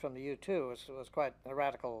transitioning from the U-2 was quite a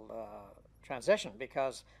radical transition,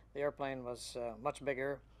 because the airplane was much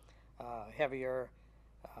bigger, heavier,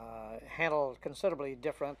 handled considerably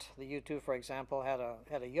different. The U-2, for example, had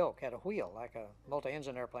a yoke, had a wheel like a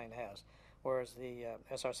multi-engine airplane has, whereas the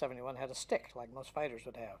SR-71 had a stick like most fighters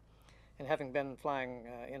would have. And having been flying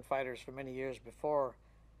in fighters for many years before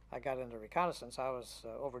I got into reconnaissance, I was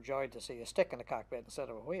overjoyed to see a stick in the cockpit instead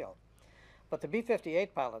of a wheel. But the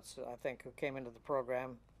B-58 pilots, I think, who came into the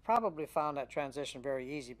program probably found that transition very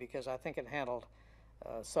easy, because I think it handled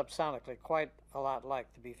subsonically quite a lot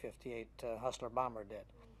like the B-58 Hustler bomber did.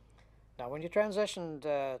 Now, when you transitioned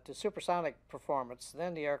to supersonic performance,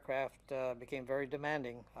 then the aircraft became very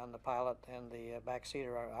demanding on the pilot and the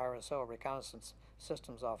backseater, or RSO, Reconnaissance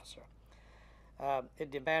Systems Officer.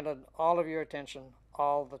 It demanded all of your attention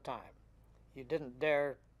all the time. You didn't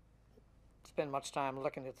dare spend much time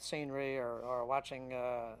looking at the scenery or watching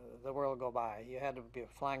the world go by. You had to be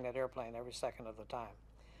flying that airplane every second of the time.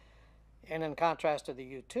 And in contrast to the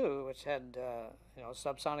U-2, which had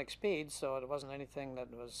subsonic speeds, so it wasn't anything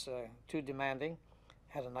that was too demanding,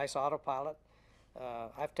 had a nice autopilot.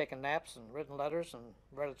 I've taken naps and written letters and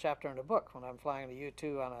read a chapter in a book when I'm flying the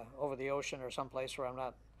U-2 over the ocean or someplace where I'm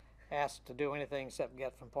not asked to do anything except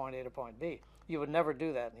get from point A to point B. You would never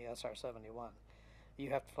do that in the SR-71. You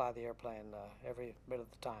have to fly the airplane every bit of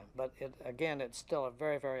the time. But again, it's still a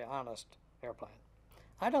very, very honest airplane.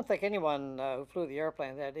 I don't think anyone who flew the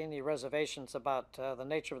airplane had any reservations about the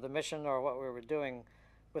nature of the mission or what we were doing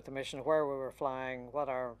with the mission, where we were flying, what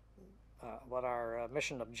our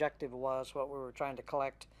mission objective was, what we were trying to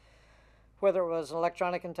collect, whether it was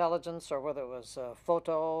electronic intelligence or whether it was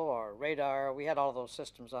photo or radar. We had all of those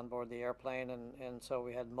systems on board the airplane, and so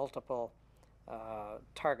we had multiple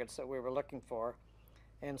targets that we were looking for.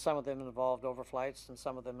 And some of them involved overflights, and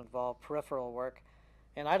some of them involved peripheral work.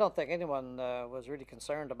 And I don't think anyone was really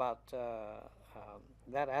concerned about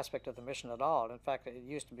that aspect of the mission at all. In fact, it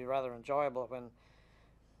used to be rather enjoyable when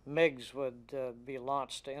MiGs would be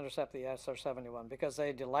launched to intercept the SR-71, because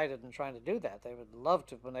they delighted in trying to do that. They would love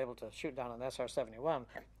to have been able to shoot down an SR-71.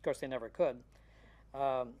 Of course, they never could.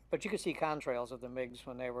 But you could see contrails of the MiGs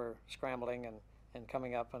when they were scrambling and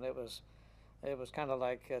coming up, and it was kind of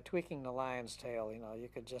like tweaking the lion's tail. You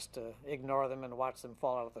could just ignore them and watch them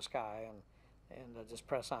fall out of the sky, and just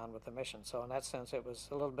press on with the mission. So in that sense, it was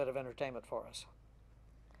a little bit of entertainment for us.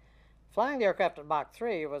 Flying the aircraft at Mach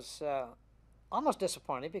 3 was almost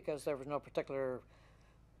disappointing because there was no particular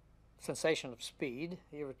sensation of speed.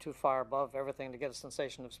 You were too far above everything to get a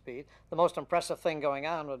sensation of speed. The most impressive thing going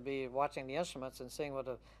on would be watching the instruments and seeing what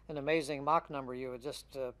an amazing Mach number you had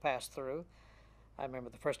just passed through. I remember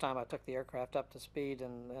the first time I took the aircraft up to speed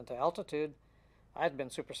and to altitude. I'd been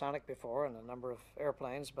supersonic before in a number of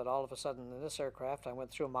airplanes, but all of a sudden in this aircraft I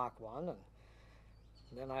went through Mach 1, and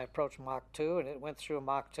then I approached Mach 2, and it went through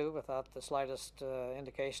Mach 2 without the slightest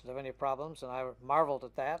indication of any problems, and I marveled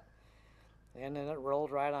at that. And then it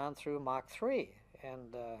rolled right on through Mach 3.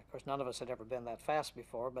 And of course, none of us had ever been that fast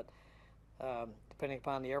before, but depending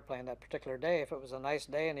upon the airplane that particular day, if it was a nice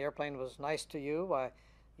day and the airplane was nice to you, why,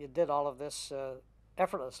 you did all of this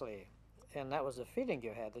effortlessly. And that was the feeling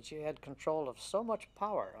you had, that you had control of so much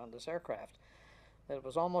power on this aircraft that it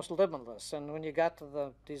was almost limitless. And when you got to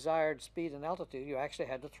the desired speed and altitude, you actually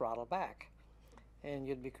had to throttle back. And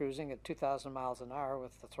you'd be cruising at 2,000 miles an hour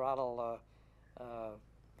with the throttle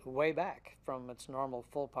way back from its normal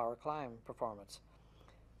full power climb performance.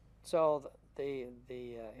 So the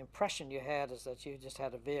impression you had is that you just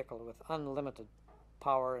had a vehicle with unlimited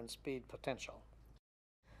power and speed potential.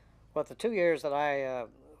 Well, the 2 years that I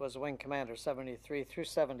was wing commander, 73 through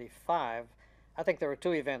 75, I think there were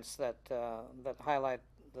two events that highlight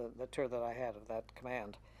the tour that I had of that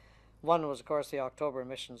command. One was, of course, the October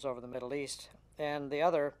missions over the Middle East, and the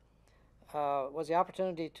other was the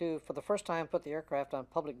opportunity to, for the first time, put the aircraft on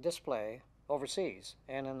public display overseas.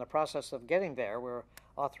 And in the process of getting there, we were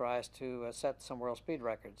authorized to set some world speed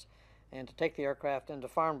records and to take the aircraft into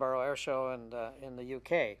Farnborough Air Show in the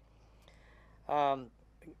UK.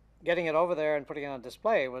 Getting it over there and putting it on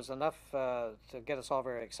display was enough to get us all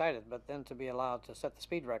very excited, but then to be allowed to set the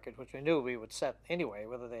speed record, which we knew we would set anyway,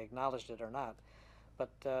 whether they acknowledged it or not. But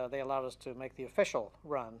they allowed us to make the official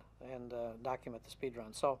run and document the speed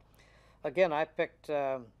run. So again, I picked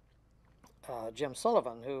Jim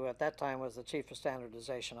Sullivan, who at that time was the chief of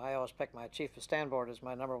standardization. I always picked my chief of standboard as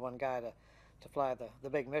my #1 guy to fly the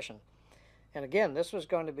big mission. And again, this was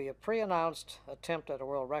going to be a pre-announced attempt at a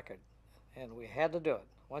world record, and we had to do it.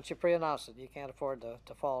 Once you pre-announce it, you can't afford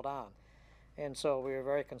to fall down. And so we were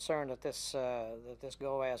very concerned that this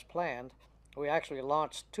go as planned. We actually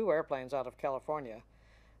launched 2 airplanes out of California,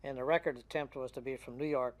 and the record attempt was to be from New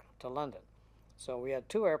York to London. So we had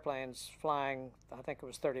 2 airplanes flying, I think it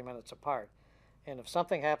was 30 minutes apart. And if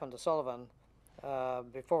something happened to Sullivan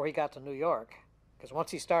before he got to New York, because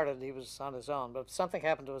once he started, he was on his own, but if something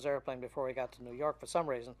happened to his airplane before he got to New York for some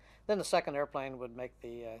reason, then the second airplane would make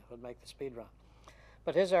the speed run.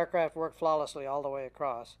 But his aircraft worked flawlessly all the way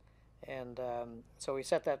across, and so we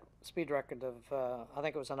set that speed record of, I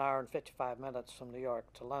think it was 1 hour and 55 minutes from New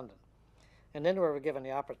York to London. And then we were given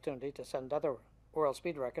the opportunity to set another world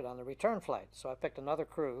speed record on the return flight. So I picked another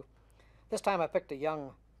crew. This time I picked a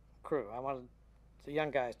young crew. I wanted the young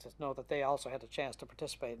guys to know that they also had a chance to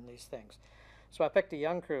participate in these things. So I picked a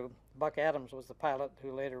young crew. Buck Adams was the pilot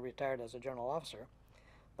who later retired as a general officer.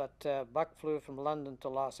 But Buck flew from London to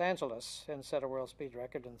Los Angeles and set a world speed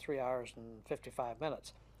record in 3 hours and 55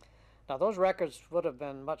 minutes. Now those records would have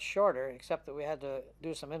been much shorter, except that we had to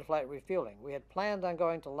do some in-flight refueling. We had planned on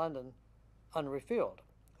going to London unrefueled.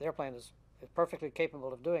 The airplane is perfectly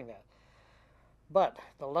capable of doing that. But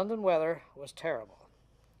the London weather was terrible,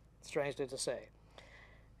 strangely to say.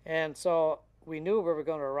 And so we knew we were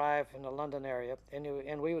going to arrive in the London area,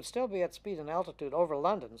 and we would still be at speed and altitude over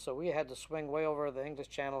London, so we had to swing way over the English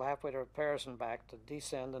Channel halfway to Paris and back to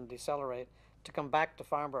descend and decelerate to come back to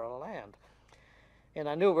Farnborough to land. And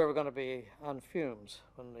I knew we were going to be on fumes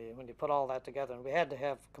when you put all that together, and we had to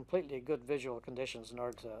have completely good visual conditions in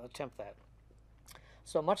order to attempt that.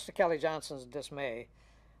 So much to Kelly Johnson's dismay,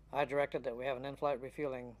 I directed that we have an in-flight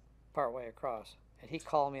refueling partway across, and he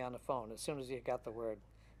called me on the phone as soon as he got the word.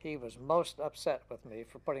 He was most upset with me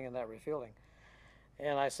for putting in that refueling.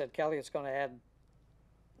 And I said, Kelly, it's going to add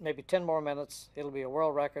maybe 10 more minutes. It'll be a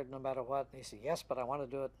world record no matter what. And he said, yes, but I want to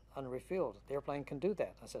do it unrefueled. The airplane can do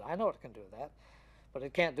that. I said, I know it can do that, but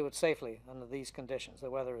it can't do it safely under these conditions. The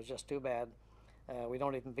weather is just too bad. We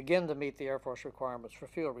don't even begin to meet the Air Force requirements for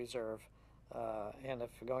fuel reserve. And if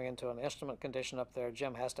we're going into an instrument condition up there,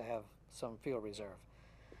 Jim has to have some fuel reserve.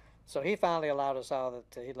 So he finally allowed us out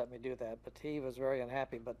that he'd let me do that, but he was very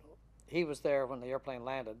unhappy. But he was there when the airplane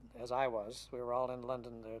landed, as I was. We were all in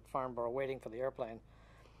London at Farnborough waiting for the airplane.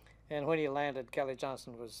 And when he landed, Kelly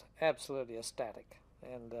Johnson was absolutely ecstatic.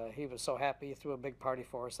 And he was so happy. He threw a big party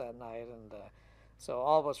for us that night. And so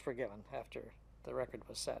all was forgiven after the record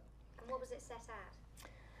was set. And what was it set at?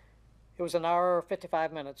 It was 1 hour,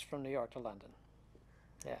 55 minutes from New York to London.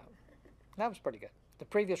 Yeah, that was pretty good. The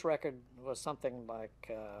previous record was something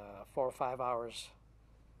like 4 or 5 hours,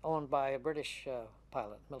 owned by a British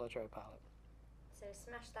pilot, military pilot. So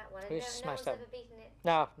smash that one, and We no smashed one's that. ever beaten it?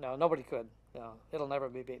 No, nobody could. No, it'll never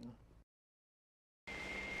be beaten.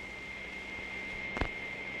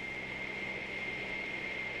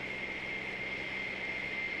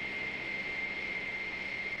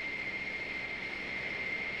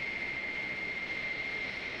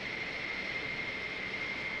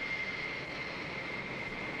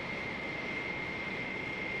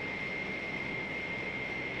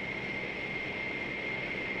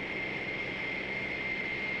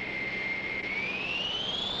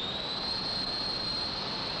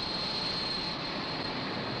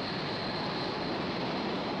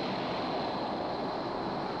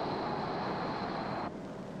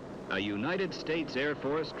 A United States Air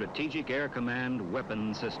Force Strategic Air Command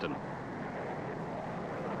weapon system.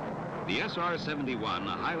 The SR-71, a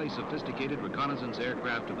highly sophisticated reconnaissance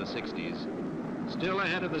aircraft of the 60s, still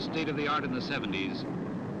ahead of the state-of-the-art in the 70s,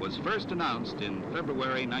 was first announced in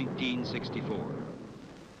February 1964.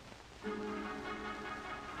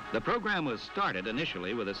 The program was started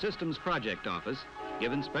initially with a systems project office,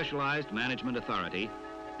 given specialized management authority,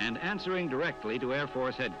 and answering directly to Air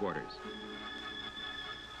Force headquarters.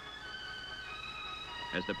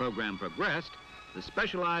 As the program progressed, the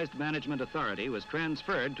Specialized Management Authority was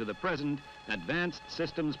transferred to the present Advanced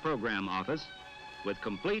Systems Program Office with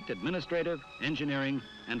complete administrative, engineering,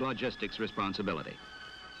 and logistics responsibility.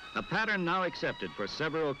 A pattern now accepted for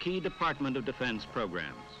several key Department of Defense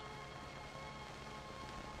programs.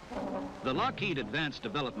 The Lockheed Advanced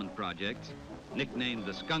Development Project, nicknamed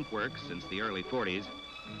the Skunk Works since the early 40s,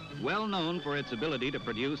 well known for its ability to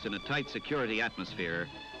produce in a tight security atmosphere,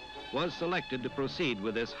 was selected to proceed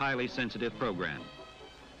with this highly sensitive program.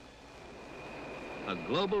 A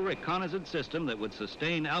global reconnaissance system that would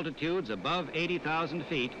sustain altitudes above 80,000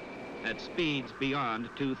 feet at speeds beyond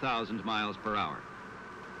 2,000 miles per hour.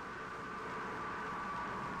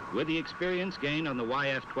 With the experience gained on the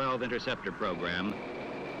YF-12 interceptor program,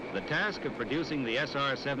 the task of producing the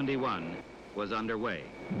SR-71 was underway.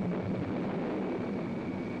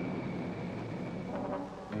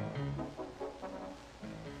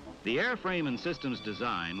 The airframe and systems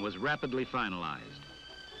design was rapidly finalized.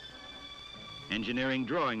 Engineering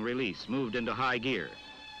drawing release moved into high gear.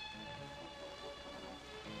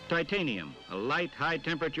 Titanium, a light,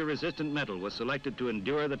 high-temperature resistant metal, was selected to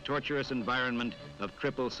endure the torturous environment of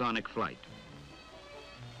triple sonic flight.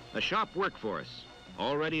 A shop workforce,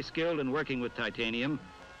 already skilled in working with titanium,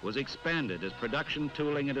 was expanded as production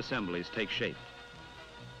tooling and assemblies take shape.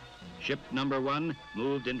 Ship number 1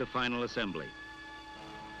 moved into final assembly.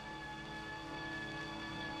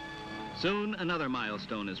 Soon, another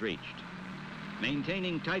milestone is reached.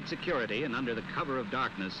 Maintaining tight security and under the cover of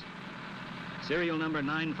darkness, serial number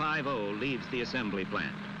 950 leaves the assembly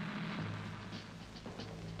plant.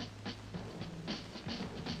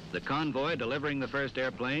 The convoy delivering the first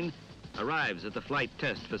airplane arrives at the flight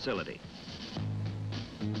test facility.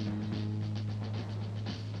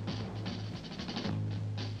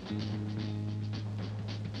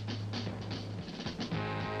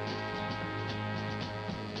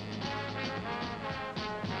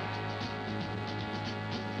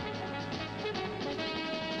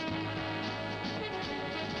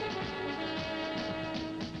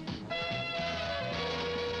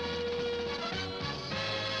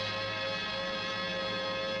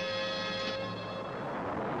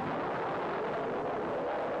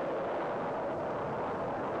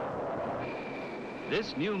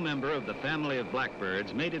 This new member of the family of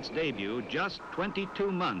Blackbirds made its debut just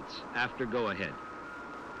 22 months after go-ahead.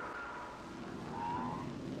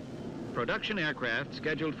 Production aircraft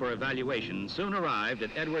scheduled for evaluation soon arrived at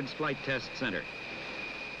Edwards Flight Test Center.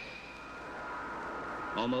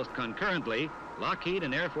 Almost concurrently, Lockheed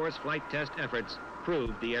and Air Force flight test efforts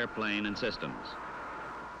proved the airplane and systems.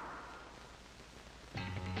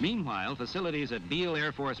 Meanwhile, facilities at Beale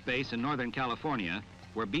Air Force Base in Northern California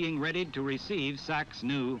were being readied to receive SAC's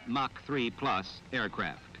new Mach 3 Plus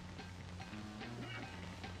aircraft.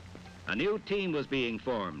 A new team was being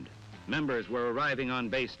formed. Members were arriving on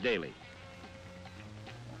base daily.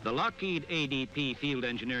 The Lockheed ADP Field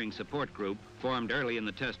Engineering Support Group, formed early in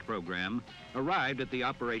the test program, arrived at the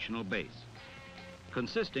operational base,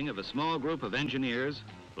 consisting of a small group of engineers,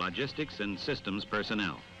 logistics, and systems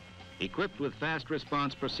personnel. Equipped with fast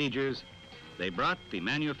response procedures, they brought the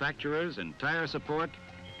manufacturers and tire support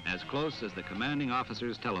as close as the commanding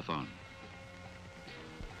officer's telephone.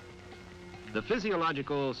 The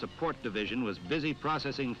Physiological Support Division was busy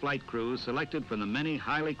processing flight crews selected from the many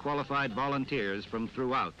highly qualified volunteers from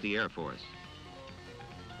throughout the Air Force.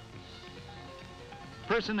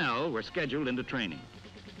 Personnel were scheduled into training.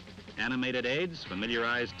 Animated aids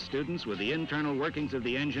familiarized students with the internal workings of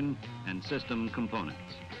the engine and system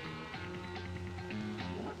components.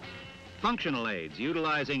 Functional aids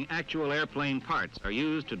utilizing actual airplane parts are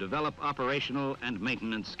used to develop operational and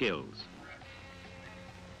maintenance skills.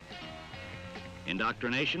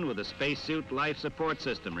 Indoctrination with the spacesuit life support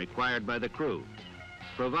system required by the crew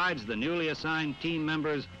provides the newly assigned team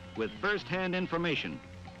members with first-hand information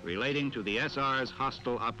relating to the SR's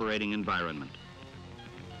hostile operating environment.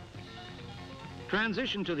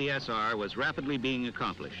 Transition to the SR was rapidly being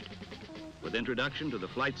accomplished. With introduction to the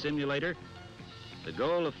flight simulator, the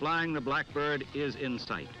goal of flying the Blackbird is in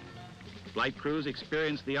sight. Flight crews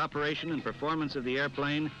experience the operation and performance of the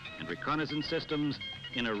airplane and reconnaissance systems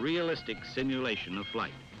in a realistic simulation of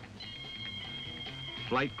flight.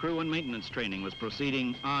 Flight crew and maintenance training was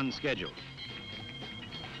proceeding on schedule.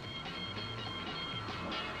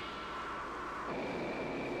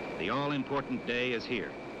 The all-important day is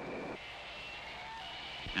here.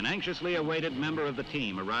 An anxiously awaited member of the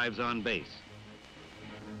team arrives on base.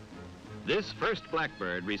 This first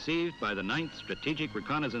Blackbird received by the 9th Strategic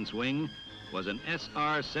Reconnaissance Wing was an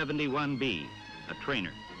SR-71B, a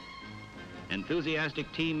trainer.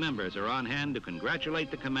 Enthusiastic team members are on hand to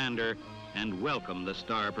congratulate the commander and welcome the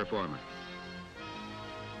star performer.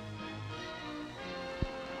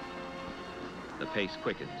 The pace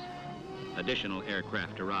quickens. Additional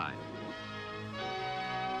aircraft arrive.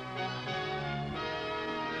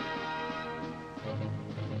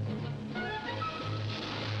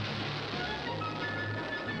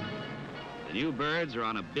 The new birds are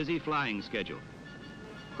on a busy flying schedule.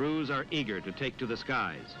 Crews are eager to take to the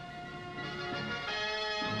skies.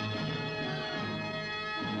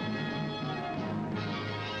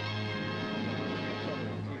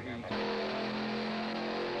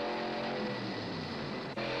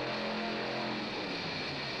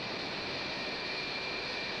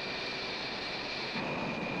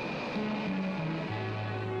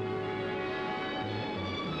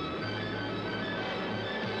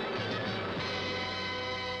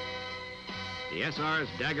 The SR's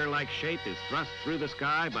dagger-like shape is thrust through the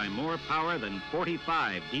sky by more power than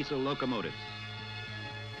 45 diesel locomotives.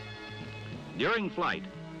 During flight,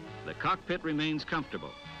 the cockpit remains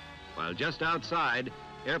comfortable, while just outside,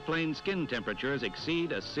 airplane skin temperatures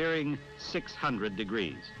exceed a searing 600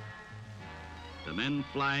 degrees. The men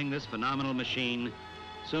flying this phenomenal machine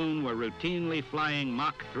soon were routinely flying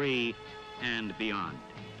Mach 3 and beyond.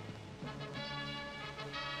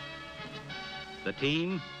 The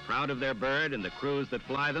team, proud of their bird and the crews that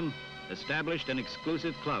fly them, established an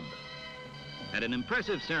exclusive club. At an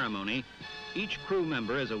impressive ceremony, each crew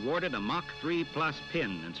member is awarded a Mach 3 Plus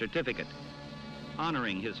pin and certificate,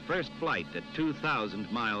 honoring his first flight at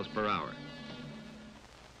 2,000 miles per hour.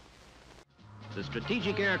 The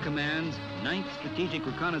Strategic Air Command's 9th Strategic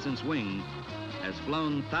Reconnaissance Wing has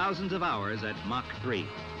flown thousands of hours at Mach 3.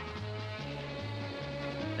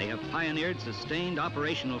 They have pioneered sustained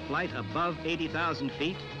operational flight above 80,000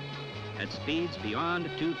 feet at speeds beyond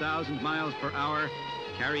 2,000 miles per hour,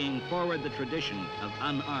 carrying forward the tradition of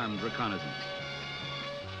unarmed reconnaissance.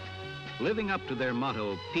 Living up to their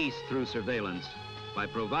motto, peace through surveillance, by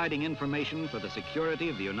providing information for the security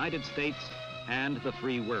of the United States and the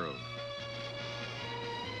free world.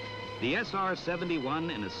 The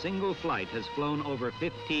SR-71 in a single flight has flown over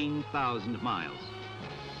 15,000 miles.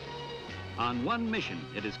 On one mission,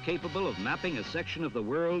 it is capable of mapping a section of the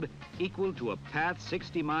world equal to a path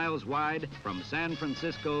 60 miles wide from San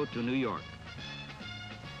Francisco to New York.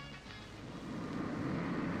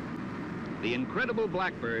 The incredible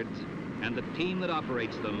Blackbirds and the team that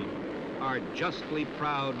operates them are justly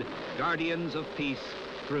proud guardians of peace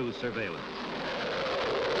through surveillance.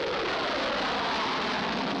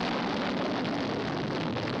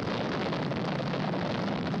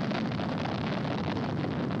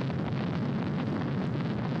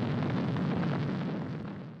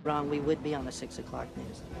 Wrong, we would be on the 6 o'clock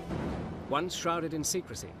news. Once shrouded in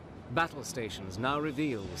secrecy, battle stations now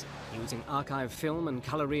reveals, using archive film and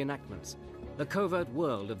color reenactments, the covert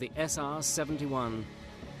world of the SR-71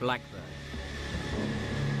 Blackbird.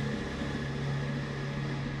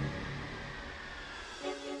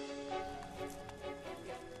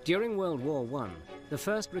 During World War I, the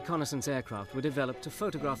first reconnaissance aircraft were developed to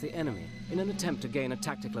photograph the enemy in an attempt to gain a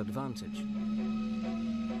tactical advantage.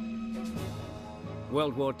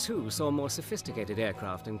 World War II saw more sophisticated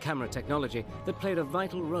aircraft and camera technology that played a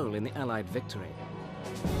vital role in the Allied victory.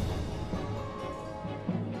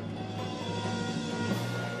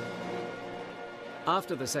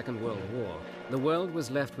 After the Second World War, the world was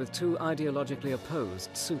left with two ideologically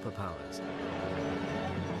opposed superpowers.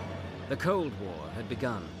 The Cold War had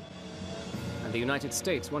begun, and the United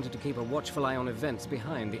States wanted to keep a watchful eye on events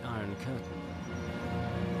behind the Iron Curtain.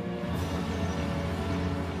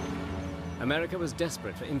 America was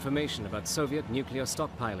desperate for information about Soviet nuclear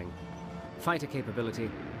stockpiling, fighter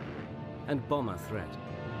capability, and bomber threat.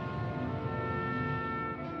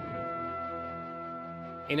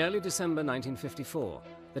 In early December 1954,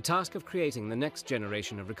 the task of creating the next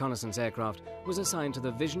generation of reconnaissance aircraft was assigned to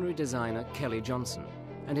the visionary designer Kelly Johnson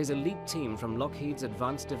and his elite team from Lockheed's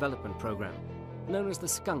Advanced Development Program, known as the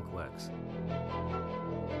Skunk Works.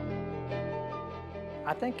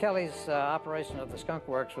 I think Kelly's operation of the Skunk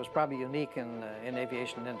Works was probably unique in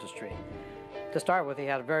aviation industry. To start with, he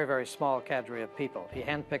had a very, very small cadre of people. He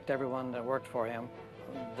handpicked everyone that worked for him.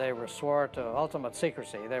 They were swore to ultimate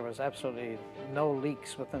secrecy. There was absolutely no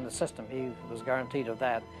leaks within the system. He was guaranteed of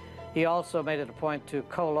that. He also made it a point to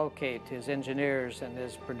co-locate his engineers and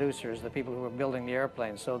his producers, the people who were building the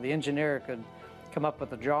airplanes. So the engineer could come up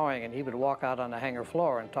with a drawing and he would walk out on the hangar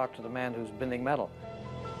floor and talk to the man who's bending metal.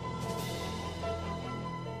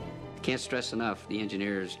 Can't stress enough the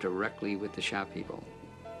engineers directly with the shop people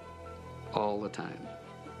all the time.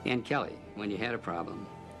 And Kelly, when you had a problem,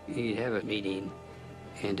 he'd have a meeting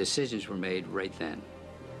and decisions were made right then.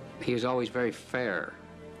 He was always very fair.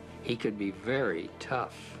 He could be very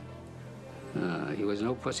tough. He was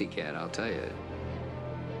no pussycat, I'll tell you.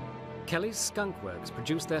 Kelly's Skunk Works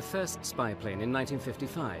produced their first spy plane in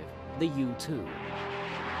 1955, the U-2.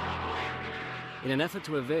 In an effort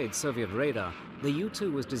to evade Soviet radar, the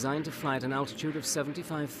U-2 was designed to fly at an altitude of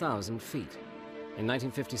 75,000 feet. In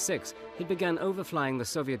 1956, it began overflying the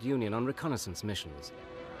Soviet Union on reconnaissance missions.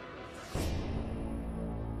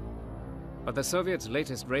 But the Soviets'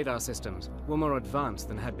 latest radar systems were more advanced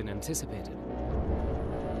than had been anticipated.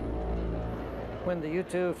 When the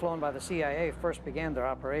U-2 flown by the CIA first began their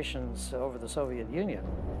operations over the Soviet Union,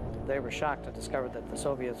 they were shocked to discover that the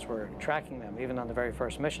Soviets were tracking them, even on the very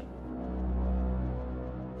first mission.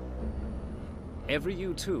 Every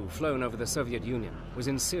U-2 flown over the Soviet Union was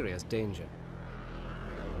in serious danger.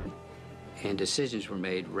 And decisions were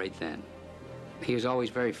made right then. He was always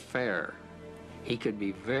very fair. He could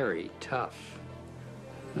be very tough.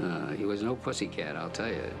 He was no pussycat, I'll tell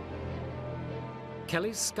you.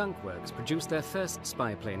 Kelly's Skunk Works produced their first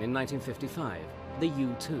spy plane in 1955, the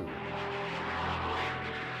U-2.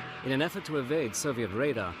 In an effort to evade Soviet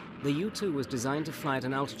radar, the U-2 was designed to fly at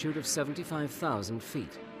an altitude of 75,000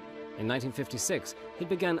 feet. In 1956, it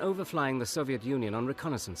began overflying the Soviet Union on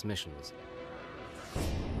reconnaissance missions.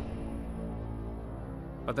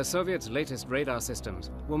 But the Soviets' latest radar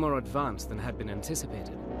systems were more advanced than had been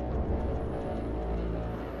anticipated.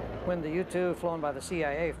 When the U-2 flown by the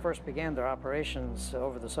CIA first began their operations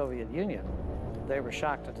over the Soviet Union, they were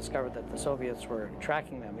shocked to discover that the Soviets were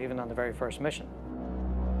tracking them, even on the very first mission.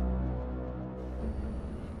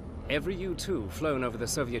 Every U-2 flown over the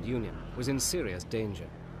Soviet Union was in serious danger.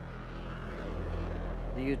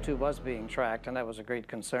 The U-2 was being tracked, and that was a great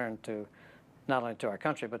concern to not only to our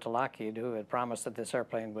country, but to Lockheed, who had promised that this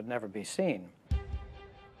airplane would never be seen.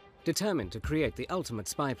 Determined to create the ultimate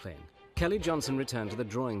spy plane, Kelly Johnson returned to the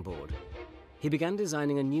drawing board. He began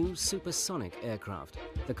designing a new supersonic aircraft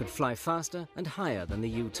that could fly faster and higher than the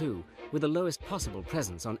U-2, with the lowest possible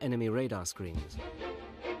presence on enemy radar screens.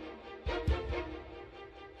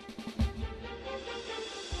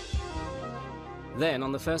 Then,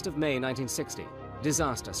 on the 1st of May 1960,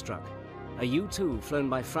 disaster struck. A U-2 flown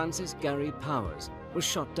by Francis Gary Powers was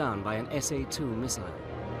shot down by an SA-2 missile.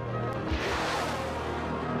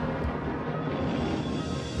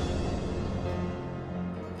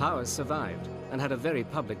 Powers survived and had a very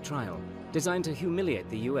public trial, designed to humiliate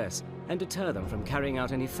the US and deter them from carrying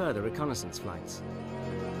out any further reconnaissance flights.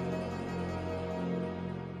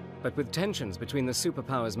 But with tensions between the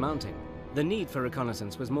superpowers mounting, the need for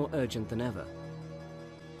reconnaissance was more urgent than ever.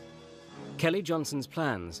 Kelly Johnson's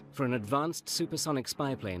plans for an advanced supersonic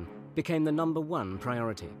spy plane became the #1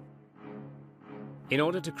 priority. In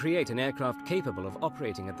order to create an aircraft capable of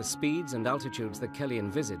operating at the speeds and altitudes that Kelly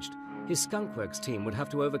envisaged, his Skunk Works team would have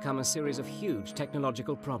to overcome a series of huge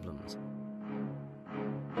technological problems.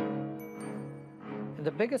 And the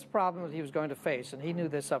biggest problem that he was going to face, and he knew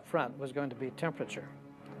this up front, was going to be temperature.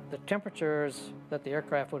 The temperatures that the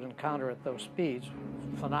aircraft would encounter at those speeds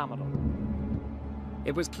were phenomenal.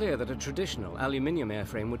 It was clear that a traditional aluminium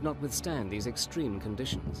airframe would not withstand these extreme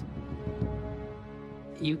conditions.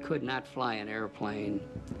 You could not fly an airplane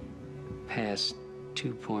past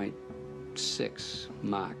 2.6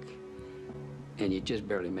 Mach, and you'd just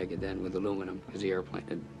barely make it then with aluminum, because the airplane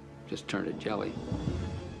had just turned to jelly.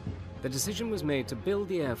 The decision was made to build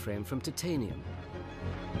the airframe from titanium.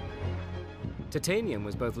 Titanium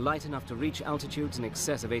was both light enough to reach altitudes in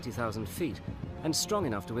excess of 80,000 feet and strong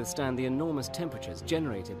enough to withstand the enormous temperatures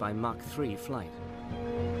generated by Mach 3 flight.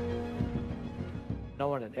 No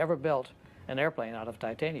one had ever built an airplane out of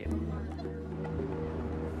titanium.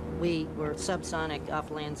 We were subsonic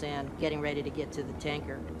off Land's End, getting ready to get to the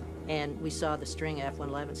tanker, and we saw the string of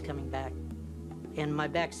F-111s coming back. And my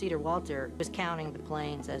backseater, Walter, was counting the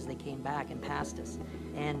planes as they came back and passed us.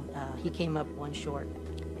 And he came up one short,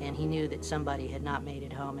 and he knew that somebody had not made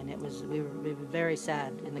it home. And we were very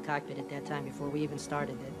sad in the cockpit at that time before we even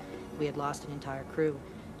started that we had lost an entire crew.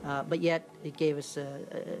 But yet, it gave us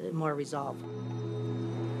more resolve.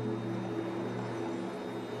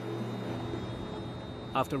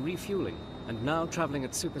 After refueling and now traveling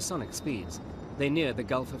at supersonic speeds, they neared the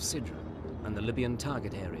Gulf of Sidra and the Libyan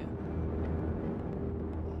target area.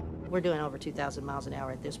 We're doing over 2,000 miles an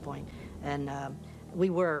hour at this point, and we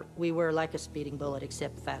were like a speeding bullet,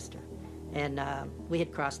 except faster. And we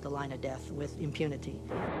had crossed the line of death with impunity.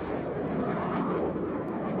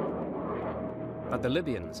 But the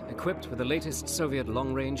Libyans, equipped with the latest Soviet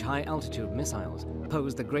long-range high-altitude missiles,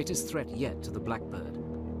 posed the greatest threat yet to the Blackbird.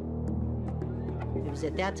 It was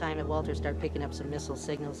at that time that Walter started picking up some missile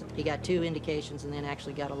signals. He got 2 indications and then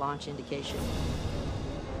actually got a launch indication.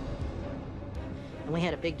 And we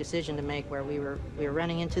had a big decision to make where we were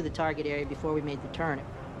running into the target area before we made the turn.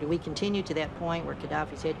 Do we continue to that point where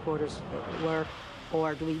Gaddafi's headquarters were,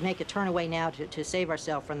 or do we make a turn away now to save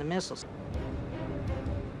ourselves from the missiles?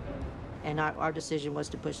 And our decision was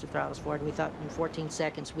to push the throttles forward. And we thought in 14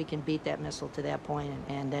 seconds we can beat that missile to that point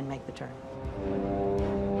and then make the turn.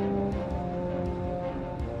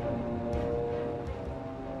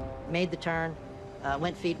 Made the turn,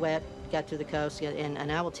 went feet wet, got to the coast, and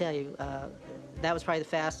I will tell you, that was probably the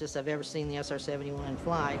fastest I've ever seen the SR-71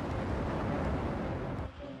 fly.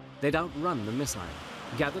 They'd outrun the missile,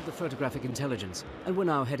 gathered the photographic intelligence, and were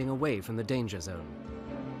now heading away from the danger zone.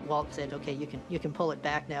 Walt said, okay, you can pull it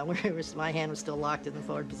back now. My hand was still locked in the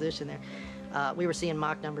forward position there. We were seeing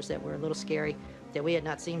Mach numbers that were a little scary, that we had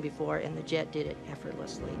not seen before, and the jet did it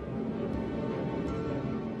effortlessly.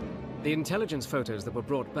 The intelligence photos that were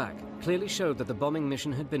brought back clearly showed that the bombing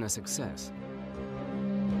mission had been a success.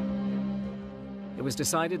 It was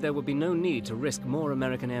decided there would be no need to risk more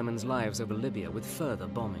American airmen's lives over Libya with further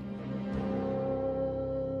bombing.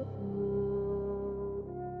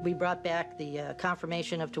 We brought back the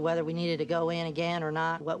confirmation of to whether we needed to go in again or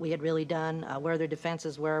not, what we had really done, where their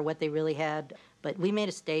defenses were, what they really had. But we made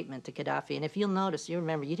a statement to Gaddafi, and if you'll notice, you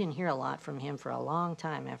remember, you didn't hear a lot from him for a long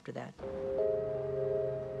time after that.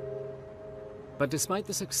 But despite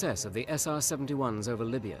the success of the SR-71s over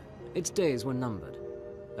Libya, its days were numbered.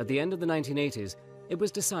 At the end of the 1980s, it was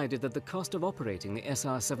decided that the cost of operating the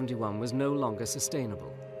SR-71 was no longer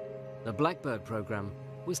sustainable. The Blackbird program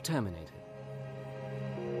was terminated.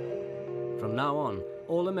 From now on,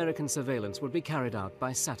 all American surveillance would be carried out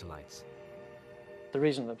by satellites. The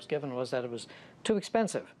reason that was given was that it was too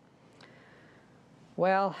expensive.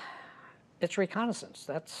 Well, it's reconnaissance.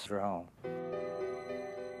 That's wrong.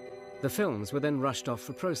 The films were then rushed off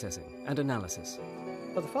for processing and analysis.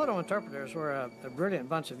 Well, the photo interpreters were a brilliant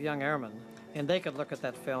bunch of young airmen, and they could look at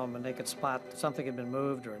that film and they could spot something had been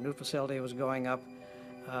moved or a new facility was going up.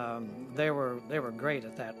 They were great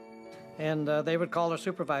at that. And they would call their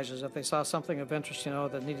supervisors if they saw something of interest,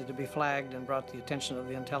 that needed to be flagged and brought to the attention of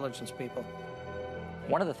the intelligence people.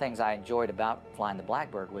 One of the things I enjoyed about flying the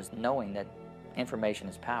Blackbird was knowing that information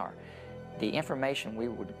is power. The information we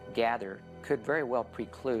would gather could very well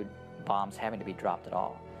preclude bombs having to be dropped at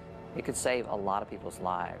all. It could save a lot of people's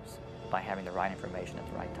lives by having the right information at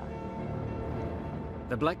the right time.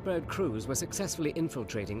 The Blackbird crews were successfully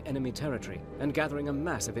infiltrating enemy territory and gathering a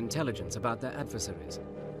mass of intelligence about their adversaries.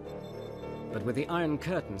 But with the Iron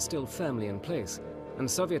Curtain still firmly in place and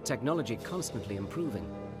Soviet technology constantly improving,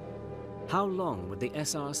 how long would the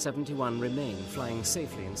SR-71 remain flying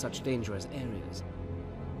safely in such dangerous areas?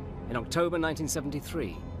 In October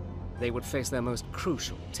 1973, they would face their most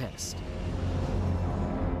crucial test.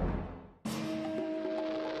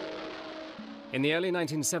 In the early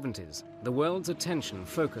 1970s, the world's attention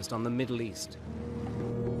focused on the Middle East.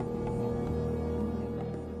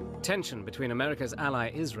 Tension between America's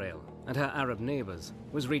ally Israel and her Arab neighbors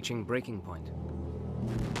was reaching breaking point.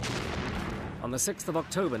 On the 6th of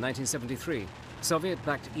October 1973,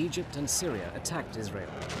 Soviet-backed Egypt and Syria attacked Israel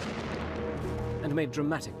and made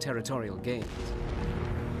dramatic territorial gains.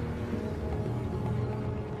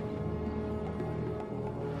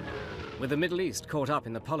 With the Middle East caught up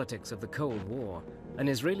in the politics of the Cold War, an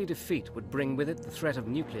Israeli defeat would bring with it the threat of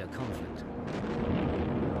nuclear conflict.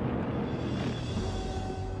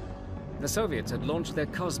 The Soviets had launched their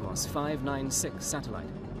Cosmos 596 satellite,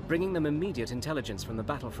 bringing them immediate intelligence from the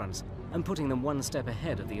battlefronts and putting them one step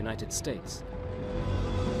ahead of the United States.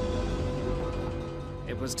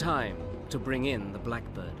 It was time to bring in the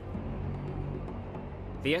Blackbird.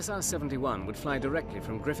 The SR-71 would fly directly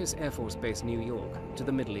from Griffiths Air Force Base, New York, to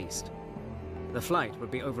the Middle East. The flight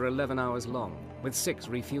would be over 11 hours long, with 6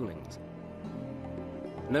 refuelings.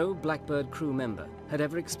 No Blackbird crew member had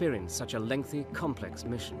ever experienced such a lengthy, complex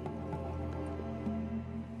mission.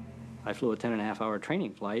 I flew a 10.5-hour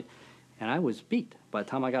training flight, and I was beat. By the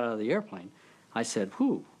time I got out of the airplane, I said,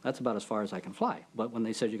 whew, that's about as far as I can fly. But when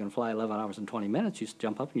they said you can fly 11 hours and 20 minutes, you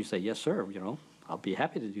jump up and you say, yes, sir, you know, I'll be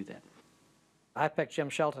happy to do that. I picked Jim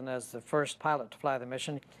Shelton as the first pilot to fly the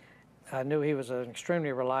mission. I knew he was an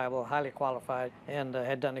extremely reliable, highly qualified, and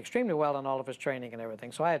had done extremely well in all of his training and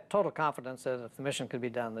everything. So I had total confidence that if the mission could be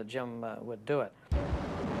done, that Jim would do it.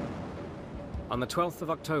 On the 12th of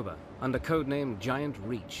October, under codename Giant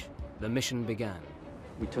Reach, the mission began.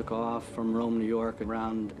 We took off from Rome, New York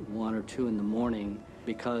around 1 or 2 in the morning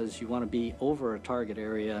because you want to be over a target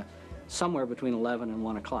area somewhere between 11 and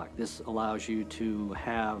 1 o'clock. This allows you to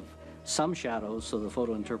have some shadows so the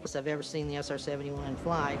photo interprets. I've ever seen the SR-71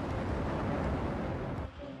 fly.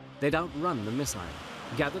 They'd outrun the missile,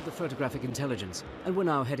 gathered the photographic intelligence, and were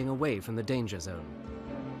now heading away from the danger zone.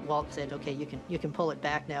 Walt said, okay, you can pull it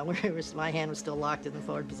back now. My hand was still locked in the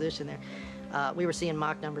forward position there. We were seeing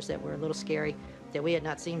Mach numbers that were a little scary, that we had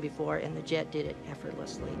not seen before, and the jet did it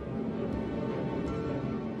effortlessly.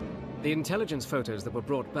 The intelligence photos that were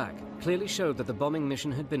brought back clearly showed that the bombing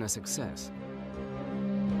mission had been a success.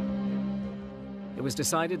 It was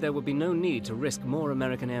decided there would be no need to risk more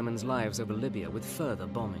American airmen's lives over Libya with further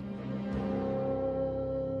bombing.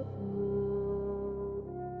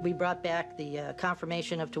 We brought back the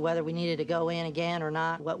confirmation of to whether we needed to go in again or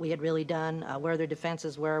not, what we had really done, where their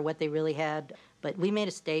defenses were, what they really had. But we made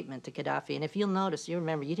a statement to Gaddafi, and if you'll notice, you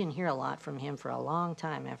remember, you didn't hear a lot from him for a long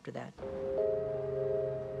time after that.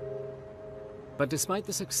 But despite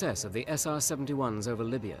the success of the SR-71s over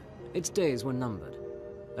Libya, its days were numbered.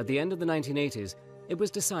 At the end of the 1980s, it was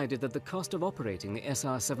decided that the cost of operating the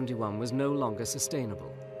SR-71 was no longer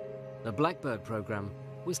sustainable. The Blackbird program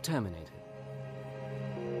was terminated.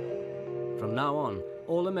 From now on,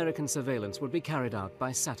 all American surveillance would be carried out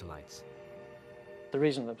by satellites. The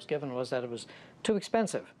reason that was given was that it was too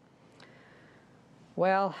expensive.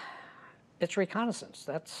 Well, it's reconnaissance.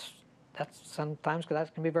 That's sometimes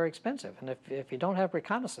that can be very expensive. And if you don't have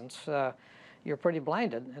reconnaissance, you're pretty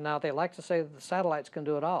blinded. And now they like to say that the satellites can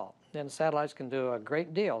do it all. And the satellites can do a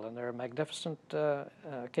great deal, and they're magnificent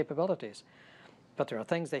capabilities. But there are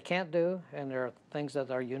things they can't do, and there are things that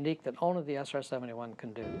are unique that only the SR-71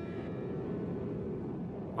 can do.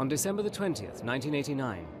 On December the 20th,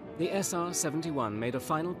 1989, the SR-71 made a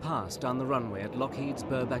final pass down the runway at Lockheed's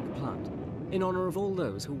Burbank plant in honor of all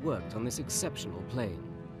those who worked on this exceptional plane.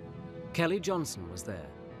 Kelly Johnson was there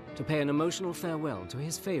to pay an emotional farewell to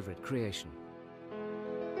his favorite creation.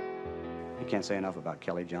 You can't say enough about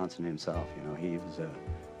Kelly Johnson himself. You know,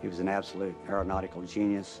 he was an absolute aeronautical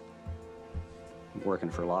genius. Working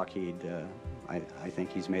for Lockheed, I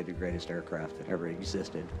think he's made the greatest aircraft that ever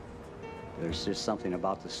existed. There's just something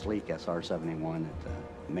about the sleek SR-71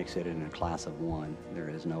 that makes it in a class of one. There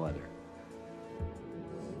is no other.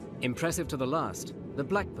 Impressive to the last, the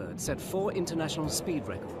Blackbird set 4 international speed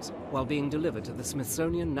records while being delivered to the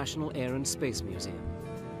Smithsonian National Air and Space Museum.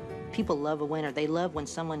 People love a winner. They love when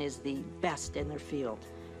someone is the best in their field.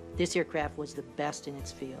 This aircraft was the best in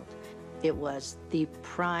its field. It was the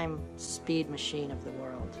prime speed machine of the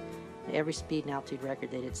world. Every speed and altitude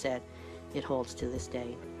record that it set, it holds to this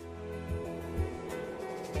day.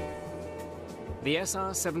 The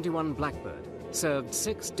SR-71 Blackbird served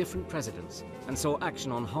 6 different presidents and saw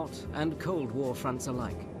action on hot and Cold War fronts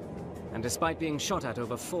alike. And despite being shot at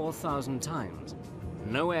over 4,000 times,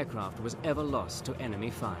 no aircraft was ever lost to enemy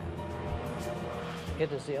fire.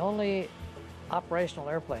 It is the only operational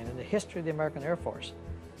airplane in the history of the American Air Force.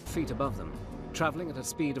 Feet above them, traveling at a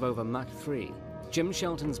speed of over Mach 3, Jim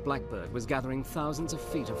Shelton's Blackbird was gathering thousands of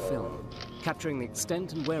feet of film, capturing the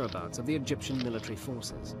extent and whereabouts of the Egyptian military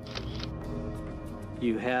forces.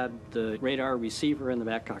 You had the radar receiver in the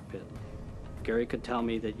back cockpit. Gary could tell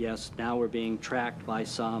me that, yes, now we're being tracked by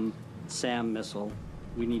some SAM missile.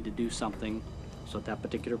 We need to do something. So at that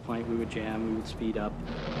particular point, we would jam, we would speed up.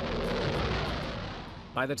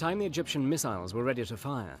 By the time the Egyptian missiles were ready to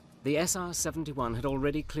fire, the SR-71 had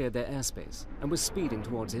already cleared their airspace and was speeding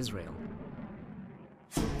towards Israel.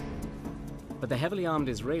 But the heavily armed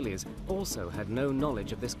Israelis also had no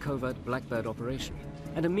knowledge of this covert Blackbird operation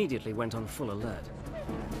and immediately went on full alert.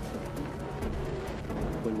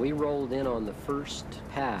 When we rolled in on the first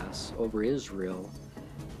pass over Israel,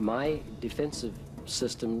 my defensive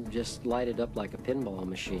system just lighted up like a pinball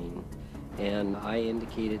machine. And I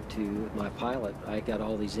indicated to my pilot, I got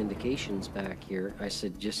all these indications back here. I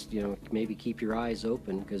said, just, maybe keep your eyes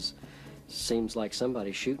open because it seems like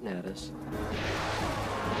somebody's shooting at us.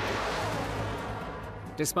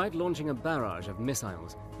 Despite launching a barrage of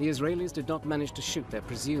missiles, the Israelis did not manage to shoot their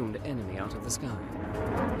presumed enemy out of the sky.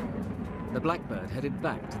 The Blackbird headed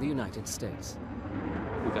back to the United States.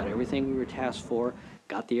 We got everything we were tasked for,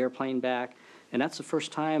 got the airplane back, and that's the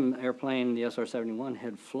first time airplane, the SR-71,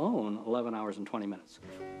 had flown 11 hours and 20 minutes.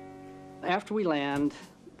 After we land,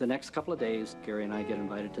 the next couple of days, Gary and I get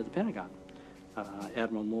invited to the Pentagon.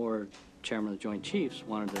 Admiral Moore, chairman of the Joint Chiefs,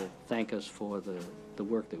 wanted to thank us for the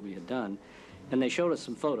work that we had done, and they showed us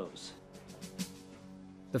some photos.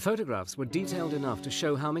 The photographs were detailed enough to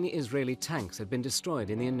show how many Israeli tanks had been destroyed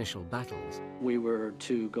in the initial battles. We were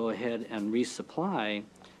to go ahead and resupply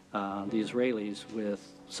the Israelis with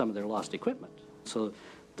some of their lost equipment. So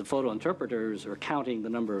the photo interpreters are counting the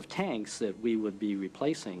number of tanks that we would be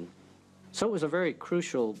replacing. So it was a very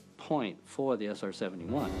crucial point for the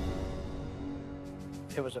SR-71.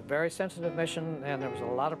 It was a very sensitive mission, and there was a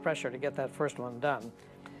lot of pressure to get that first one done.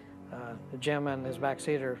 Jim and his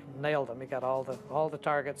backseater nailed them. He got all the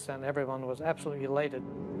targets, and everyone was absolutely elated.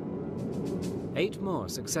 8 more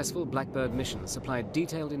successful Blackbird missions supplied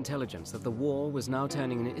detailed intelligence that the war was now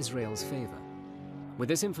turning in Israel's favor. With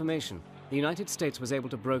this information, the United States was able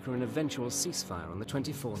to broker an eventual ceasefire on the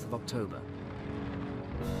 24th of October.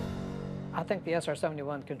 I think the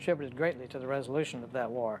SR-71 contributed greatly to the resolution of that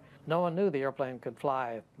war. No one knew the airplane could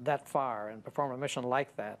fly that far and perform a mission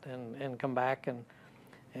like that and come back and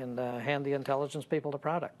hand the intelligence people the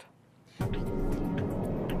product.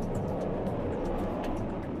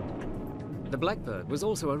 The Blackbird was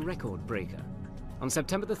also a record breaker. On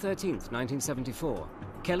September the 13th, 1974,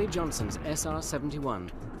 Kelly Johnson's SR-71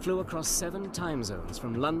 flew across 7 time zones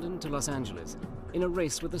from London to Los Angeles in a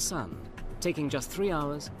race with the sun, taking just 3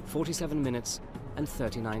 hours, 47 minutes, and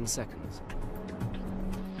 39 seconds.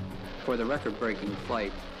 For the record-breaking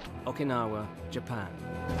flight, Okinawa, Japan.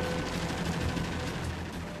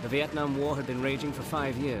 The Vietnam War had been raging for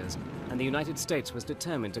 5 years, and the United States was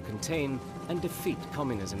determined to contain and defeat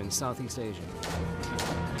communism in Southeast Asia.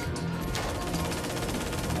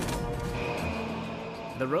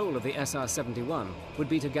 The role of the SR-71 would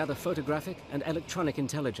be to gather photographic and electronic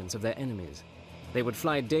intelligence of their enemies. They would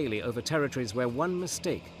fly daily over territories where one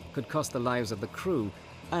mistake could cost the lives of the crew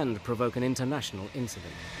and provoke an international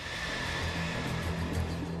incident.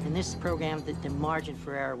 In this program, the margin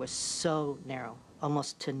for error was so narrow,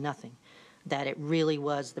 almost to nothing, that it really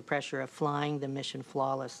was the pressure of flying the mission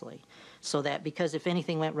flawlessly. So that, because if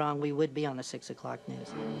anything went wrong, we would be on the 6 o'clock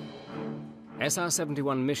news.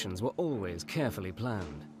 SR-71 missions were always carefully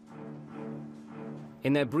planned.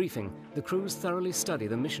 In their briefing, the crews thoroughly study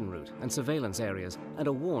the mission route and surveillance areas and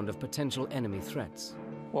are warned of potential enemy threats.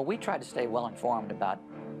 Well, we try to stay well informed about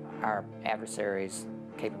our adversaries'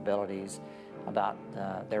 capabilities, about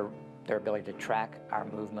their ability to track our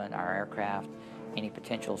movement, our aircraft, any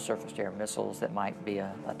potential surface-to-air missiles that might be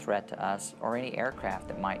a threat to us, or any aircraft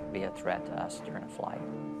that might be a threat to us during a flight.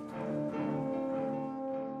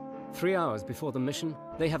 3 hours before the mission,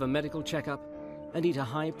 they have a medical checkup and eat a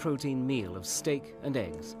high-protein meal of steak and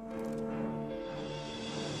eggs.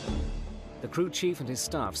 The crew chief and his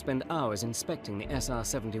staff spend hours inspecting the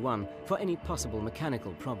SR-71 for any possible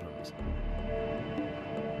mechanical problems.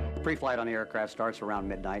 Pre-flight on the aircraft starts around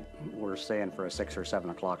midnight. We're staying for a 6 or 7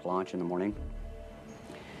 o'clock launch in the morning.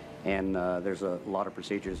 And there's a lot of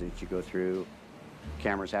procedures that you go through.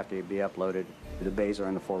 Cameras have to be uploaded. The bays are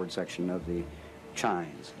in the forward section of the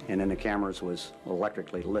chines, and then the cameras was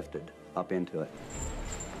electrically lifted up into it.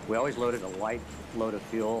 We always loaded a light load of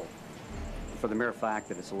fuel for the mere fact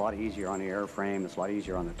that it's a lot easier on the airframe, it's a lot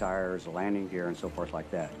easier on the tires, the landing gear, and so forth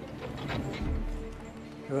like that.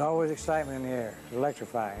 There was always excitement in the air. It was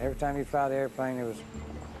electrifying. Every time you fly the airplane,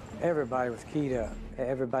 everybody was keyed up.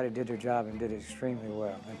 Everybody did their job and did it extremely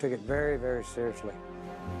well and took it very, very seriously.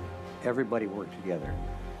 Everybody worked together,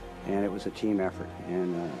 and it was a team effort,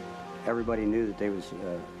 and everybody knew that they was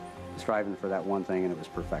striving for that one thing, and it was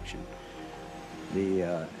perfection.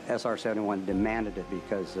 The SR-71 demanded it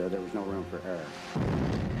because there was no room for error.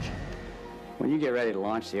 When you get ready to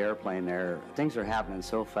launch the airplane there, things are happening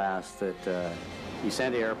so fast that you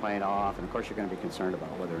send the airplane off, and of course you're going to be concerned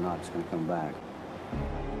about whether or not it's going to come back.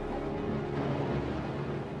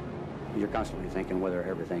 You're constantly thinking whether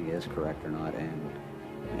everything is correct or not,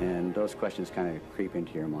 and those questions kind of creep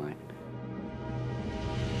into your mind.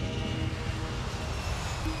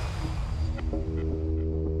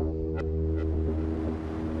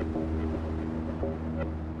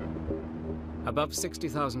 Above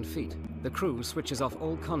 60,000 feet, the crew switches off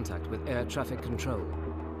all contact with air traffic control.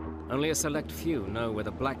 Only a select few know where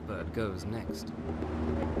the Blackbird goes next.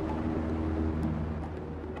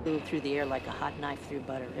 Flew through the air like a hot knife through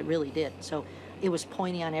butter. It really did. So it was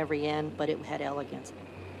pointy on every end, but it had elegance.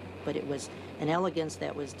 But it was an elegance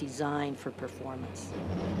that was designed for performance.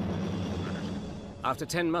 After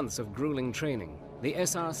 10 months of grueling training, the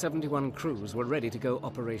SR-71 crews were ready to go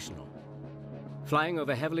operational. Flying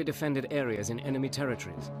over heavily defended areas in enemy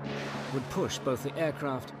territories would push both the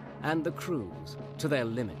aircraft and the crews to their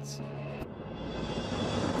limits.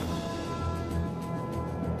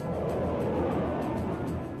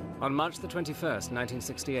 On March the 21st,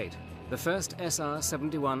 1968, the first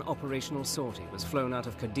SR-71 operational sortie was flown out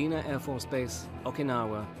of Kadena Air Force Base,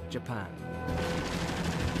 Okinawa, Japan.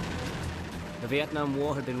 The Vietnam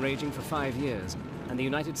War had been raging for 5 years, and the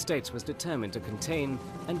United States was determined to contain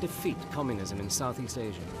and defeat communism in Southeast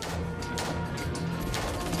Asia.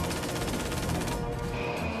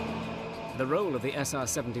 The role of the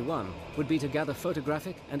SR-71 would be to gather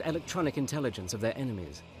photographic and electronic intelligence of their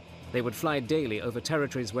enemies. They would fly daily over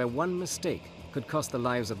territories where one mistake could cost the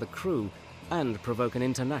lives of the crew and provoke an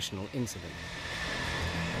international incident.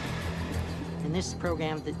 In this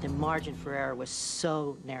program, the margin for error was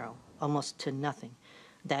so narrow, almost to nothing,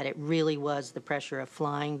 that it really was the pressure of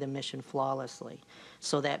flying the mission flawlessly.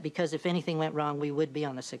 So that, because if anything went wrong, we would be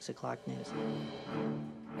on the 6 o'clock news.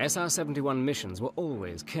 SR-71 missions were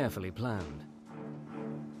always carefully planned.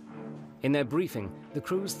 In their briefing, the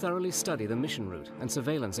crews thoroughly study the mission route and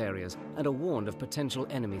surveillance areas and are warned of potential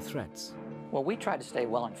enemy threats. Well, we try to stay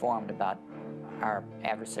well informed about our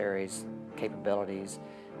adversaries' capabilities,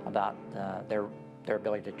 about their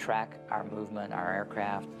ability to track our movement, our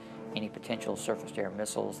aircraft, any potential surface-to-air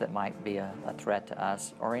missiles that might be a threat to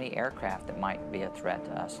us, or any aircraft that might be a threat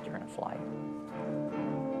to us during a flight.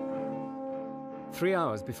 3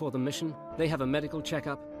 hours before the mission, they have a medical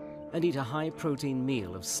checkup and eat a high-protein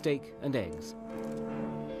meal of steak and eggs.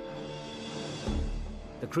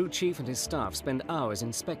 The crew chief and his staff spend hours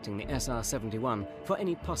inspecting the SR-71 for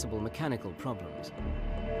any possible mechanical problems.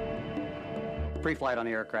 Pre-flight on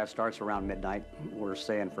the aircraft starts around midnight. We're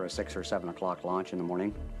staying for a 6 or 7 o'clock launch in the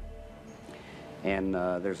morning. And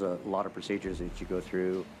there's a lot of procedures that you go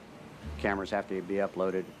through. Cameras have to be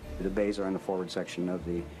uploaded. The bays are in the forward section of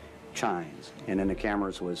the chines, and then the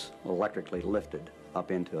cameras was electrically lifted up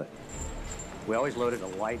into it. We always loaded a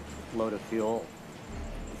light load of fuel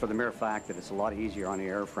for the mere fact that it's a lot easier on the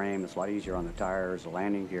airframe, it's a lot easier on the tires, the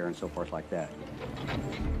landing gear, and so forth like that.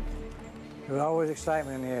 There was always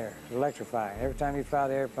excitement in the air, electrifying. Every time you fly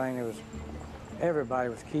the airplane, everybody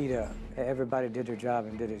was keyed up. Everybody did their job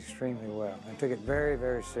and did it extremely well and took it very,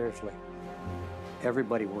 very seriously.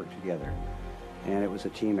 Everybody worked together, and it was a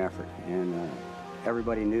team effort, and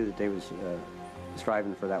everybody knew that they was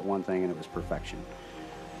striving for that one thing, and it was perfection.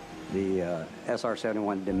 The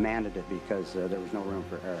SR-71 demanded it because there was no room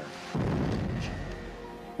for error.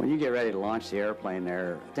 When you get ready to launch the airplane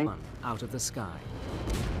there, think out of the sky.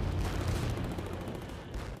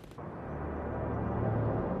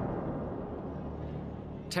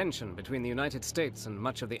 Tension between the United States and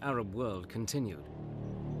much of the Arab world continued.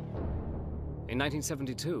 In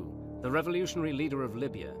 1972, the revolutionary leader of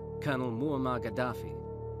Libya, Colonel Muammar Gaddafi,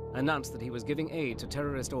 announced that he was giving aid to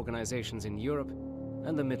terrorist organizations in Europe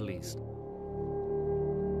and the Middle East.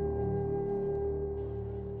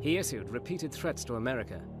 He issued repeated threats to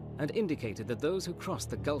America and indicated that those who crossed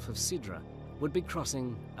the Gulf of Sidra would be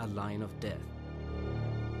crossing a line of death.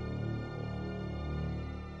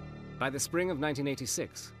 By the spring of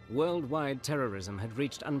 1986, worldwide terrorism had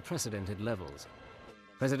reached unprecedented levels.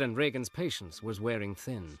 President Reagan's patience was wearing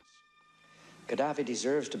thin. Gaddafi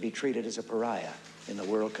deserves to be treated as a pariah in the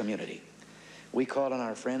world community. We call on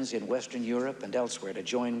our friends in Western Europe and elsewhere to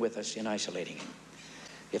join with us in isolating him.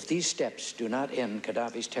 If these steps do not end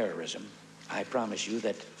Gaddafi's terrorism, I promise you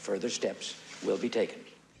that further steps will be taken.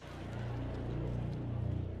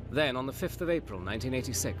 Then, on the 5th of April,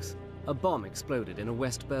 1986, a bomb exploded in a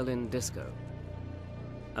West Berlin disco.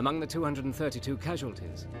 Among the 232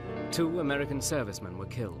 casualties, 2 American servicemen were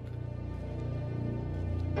killed.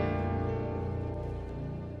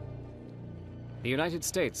 The United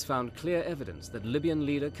States found clear evidence that Libyan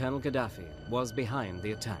leader Colonel Gaddafi was behind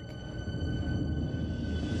the attack.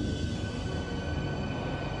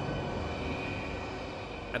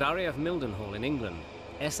 At RAF Mildenhall in England,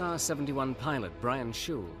 SR-71 pilot Brian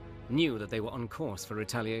Shule knew that they were on course for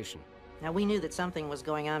retaliation. Now, we knew that something was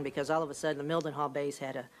going on because all of a sudden the Mildenhall base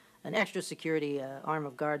had an extra security arm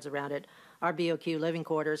of guards around it. Our BOQ living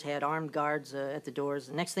quarters had armed guards at the doors.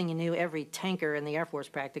 The next thing you knew, every tanker in the Air Force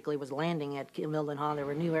practically was landing at Milden Hall. There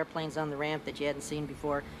were new airplanes on the ramp that you hadn't seen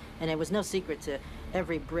before, and it was no secret to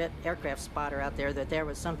every Brit aircraft spotter out there that there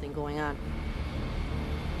was something going on.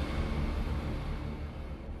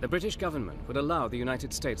 The British government would allow the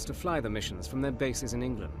United States to fly the missions from their bases in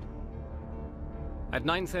England. At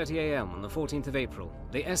 9:30 a.m. on the 14th of April,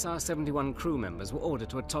 the SR-71 crew members were ordered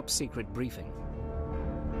to a top-secret briefing.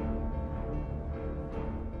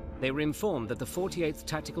 They were informed that the 48th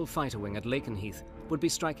Tactical Fighter Wing at Lakenheath would be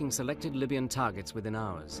striking selected Libyan targets within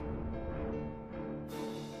hours.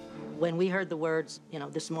 When we heard the words,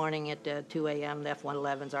 this morning at 2 a.m., the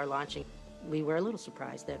F-111s are launching, we were a little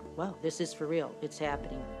surprised that, wow, this is for real, it's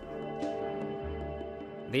happening.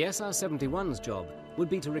 The SR-71's job would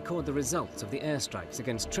be to record the results of the airstrikes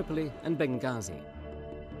against Tripoli and Benghazi.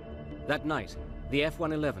 That night, the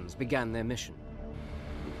F-111s began their mission.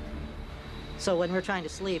 So when we're trying to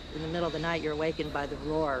sleep, in the middle of the night, you're awakened by the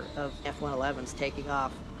roar of F-111s taking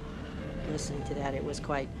off. Listening to that, it was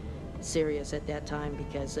quite serious at that time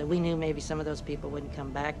because we knew maybe some of those people wouldn't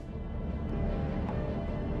come back.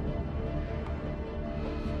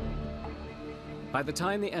 By the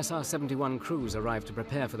time the SR-71 crews arrived to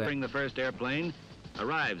prepare for The first airplane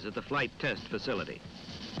arrives at the flight test facility.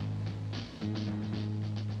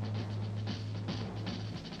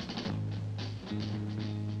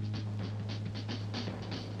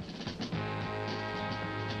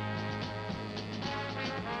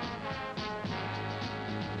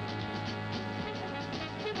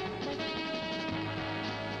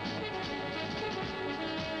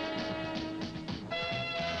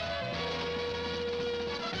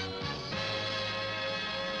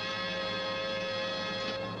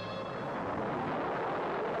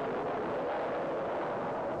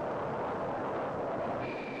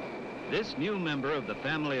 This new member of the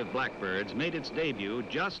family of Blackbirds made its debut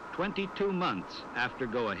just 22 months after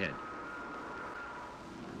go-ahead.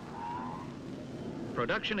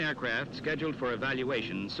 Production aircraft scheduled for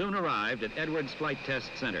evaluation soon arrived at Edwards Flight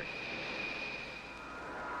Test Center.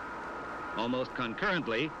 Almost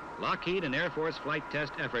concurrently, Lockheed and Air Force flight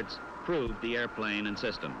test efforts proved the airplane and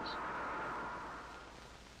systems.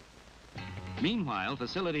 Meanwhile,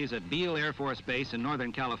 facilities at Beale Air Force Base in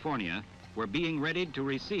Northern California were being readied to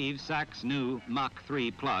receive SAC's new Mach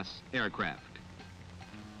 3 Plus aircraft.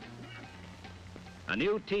 A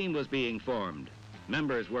new team was being formed.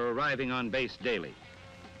 Members were arriving on base daily.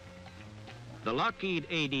 The Lockheed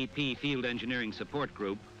ADP Field Engineering Support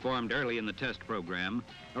Group, formed early in the test program,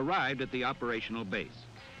 arrived at the operational base,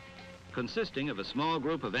 consisting of a small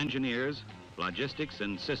group of engineers, logistics,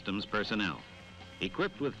 and systems personnel.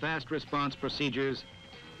 Equipped with fast response procedures,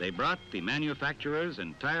 they brought the manufacturers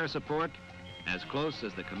and tire support as close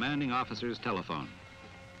as the commanding officer's telephone.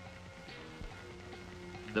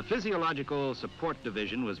 The Physiological Support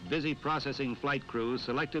Division was busy processing flight crews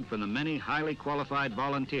selected from the many highly qualified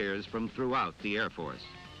volunteers from throughout the Air Force.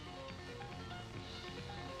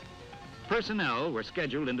 Personnel were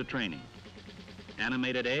scheduled into training.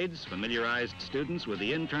 Animated aids familiarized students with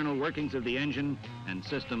the internal workings of the engine and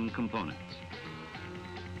system components.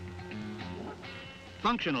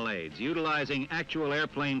 Functional aids utilizing actual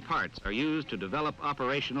airplane parts are used to develop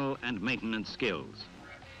operational and maintenance skills.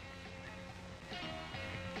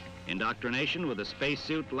 Indoctrination with the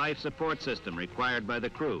spacesuit life support system required by the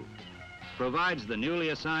crew provides the newly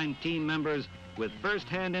assigned team members with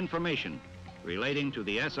first-hand information relating to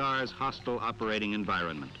the SR's hostile operating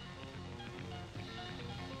environment.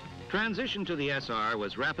 Transition to the SR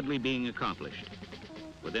was rapidly being accomplished.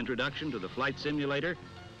 With introduction to the flight simulator,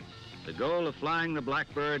 the goal of flying the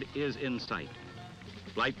Blackbird is in sight.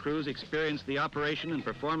 Flight crews experience the operation and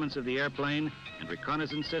performance of the airplane and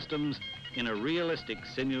reconnaissance systems in a realistic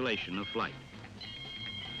simulation of flight.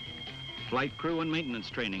 Flight crew and maintenance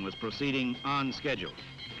training was proceeding on schedule.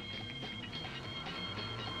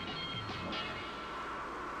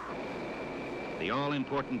 The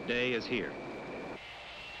all-important day is here.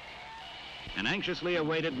 An anxiously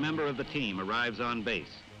awaited member of the team arrives on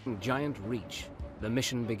base. Giant Reach. The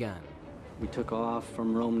mission began. We took off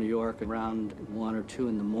from Rome, New York around 1 or 2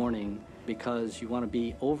 in the morning because you want to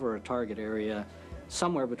be over a target area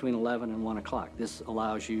somewhere between 11 and 1 o'clock. This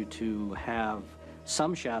allows you to have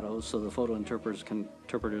some shadows so the photo interpreters can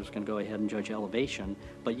go ahead and judge elevation,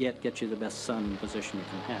 but yet get you the best sun position you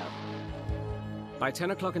can have. By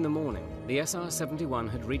 10 o'clock in the morning, the SR-71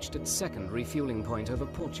 had reached its second refueling point over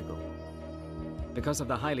Portugal. Because of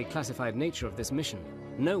the highly classified nature of this mission,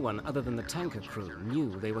 no one other than the tanker crew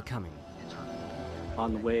knew they were coming.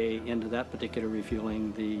 On the way into that particular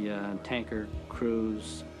refueling, the tanker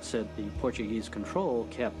crews said the Portuguese control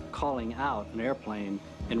kept calling out an airplane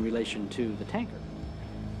in relation to the tanker.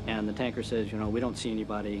 And the tanker says, you know, we don't see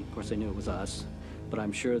anybody. Of course, they knew it was us, but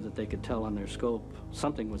I'm sure that they could tell on their scope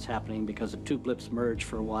something was happening because the two blips merged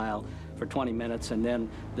for a while, for 20 minutes, and then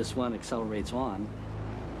this one accelerates on.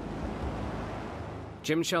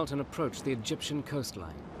 Jim Shelton approached the Egyptian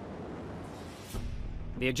coastline.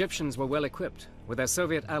 The Egyptians were well equipped, with their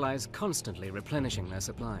Soviet allies constantly replenishing their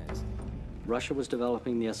supplies. Russia was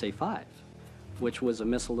developing the SA-5, which was a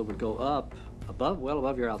missile that would go up, well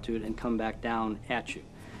above your altitude, and come back down at you.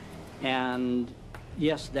 And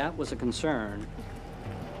yes, that was a concern.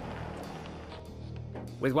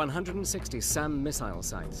 With 160 SAM missile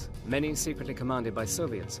sites, many secretly commanded by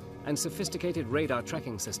Soviets, and sophisticated radar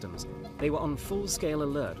tracking systems, they were on full-scale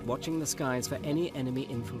alert, watching the skies for any enemy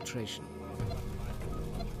infiltration.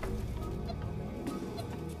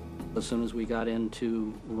 As soon as we got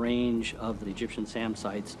into range of the Egyptian SAM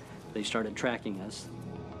sites, they started tracking us.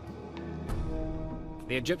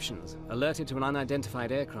 The Egyptians, alerted to an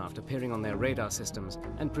unidentified aircraft appearing on their radar systems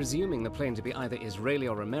and presuming the plane to be either Israeli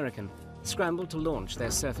or American, scrambled to launch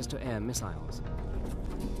their surface-to-air missiles.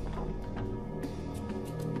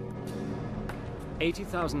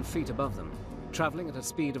 80,000 feet above them, traveling at a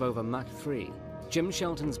speed of over Mach 3, Jim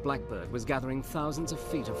Shelton's Blackbird was gathering thousands of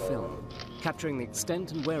feet of film, capturing the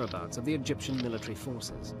extent and whereabouts of the Egyptian military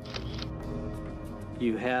forces.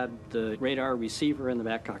 You had the radar receiver in the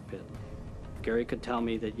back cockpit. Gary could tell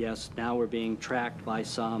me that, yes, now we're being tracked by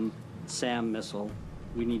some SAM missile.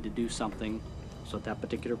 We need to do something. So at that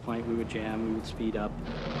particular point, we would jam, we would speed up.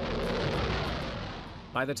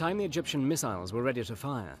 By the time the Egyptian missiles were ready to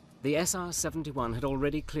fire, the SR-71 had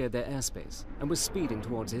already cleared their airspace and was speeding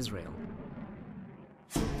towards Israel.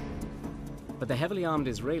 But the heavily armed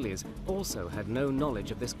Israelis also had no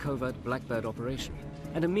knowledge of this covert Blackbird operation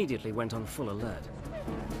and immediately went on full alert.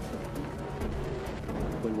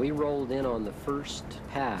 When we rolled in on the first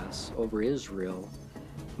pass over Israel,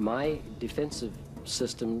 my defensive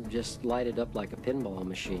system just lighted up like a pinball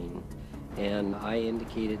machine. And I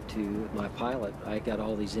indicated to my pilot, I got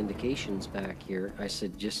all these indications back here. I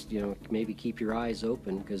said, just, you know, maybe keep your eyes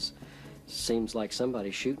open because it seems like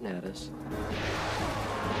somebody's shooting at us.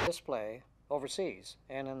 Display overseas,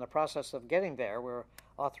 and in the process of getting there, we were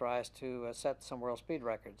authorized to set some world speed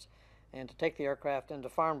records and to take the aircraft into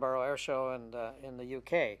Farnborough Air Show in the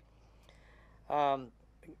UK.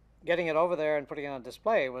 Getting it over there and putting it on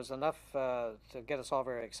display was enough to get us all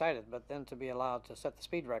very excited, but then to be allowed to set the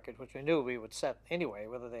speed record, which we knew we would set anyway,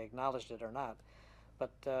 whether they acknowledged it or not,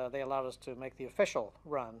 but they allowed us to make the official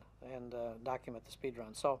run and document the speed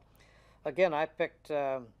run. So again, I picked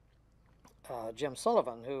Jim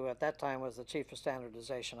Sullivan, who at that time was the chief of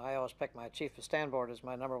standardization. I always picked my chief of stand board as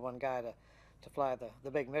my #1 guy to fly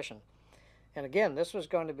the big mission. And again, this was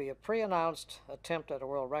going to be a pre-announced attempt at a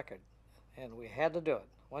world record, and we had to do it.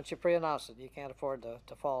 Once you pre-announce it, you can't afford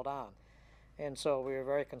to fall down. And so we were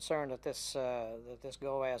very concerned that this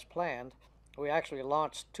go as planned. We actually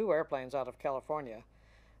launched 2 airplanes out of California,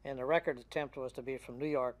 and the record attempt was to be from New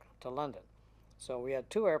York to London. So we had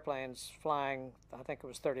 2 airplanes flying, I think it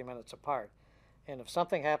was 30 minutes apart. And if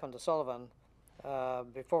something happened to Sullivan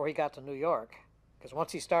before he got to New York, because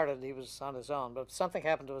once he started, he was on his own, but if something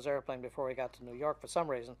happened to his airplane before he got to New York for some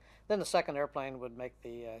reason, then the second airplane would make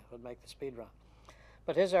the speed run.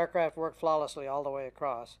 But his aircraft worked flawlessly all the way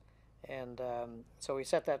across, and so we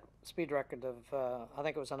set that speed record of, I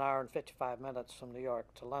think it was 1 hour and 55 minutes from New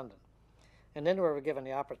York to London. And then we were given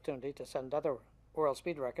the opportunity to set another world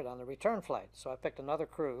speed record on the return flight. So I picked another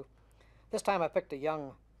crew. This time I picked a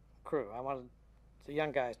young crew. I wanted the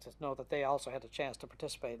young guys to know that they also had a chance to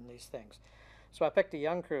participate in these things. So I picked a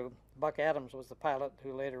young crew. Buck Adams was the pilot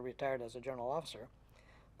who later retired as a general officer.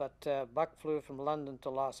 But Buck flew from London to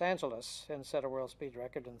Los Angeles and set a world speed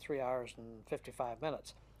record in 3 hours and 55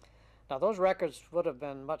 minutes. Now those records would have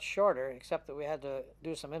been much shorter, except that we had to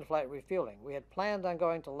do some in-flight refueling. We had planned on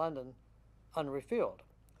going to London unrefueled.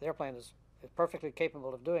 The airplane is perfectly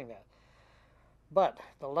capable of doing that. But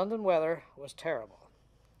the London weather was terrible,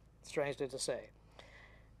 strangely to say.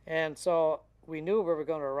 And so we knew we were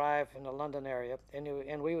going to arrive in the London area,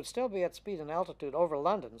 and we would still be at speed and altitude over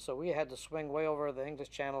London, so we had to swing way over the English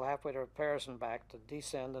Channel halfway to Paris and back to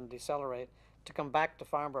descend and decelerate to come back to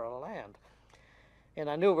Farnborough to land. And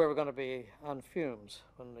I knew we were going to be on fumes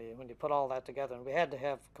when you put all that together, and we had to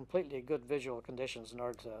have completely good visual conditions in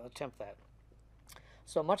order to attempt that.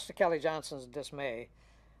 So much to Kelly Johnson's dismay,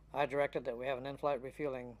 I directed that we have an in-flight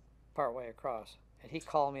refueling partway across, and he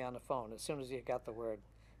called me on the phone as soon as he got the word.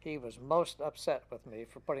 He was most upset with me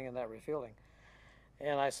for putting in that refueling.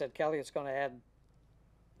 And I said, Kelly, it's going to add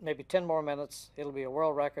maybe 10 more minutes. It'll be a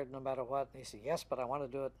world record no matter what. And he said, yes, but I want to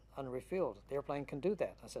do it unrefueled. The airplane can do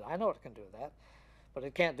that. I said, I know it can do that, but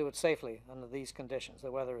it can't do it safely under these conditions.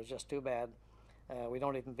 The weather is just too bad. We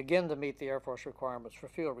don't even begin to meet the Air Force requirements for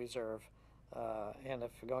fuel reserve. And if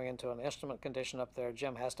we're going into an instrument condition up there,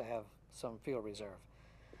 Jim has to have some fuel reserve.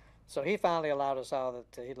 So he finally allowed us out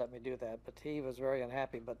that he'd let me do that, but he was very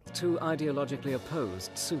unhappy. But two ideologically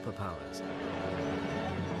opposed superpowers.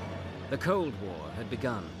 The Cold War had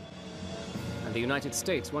begun, and the United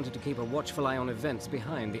States wanted to keep a watchful eye on events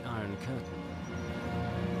behind the Iron Curtain.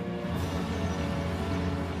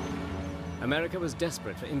 America was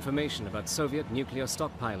desperate for information about Soviet nuclear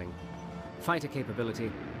stockpiling, fighter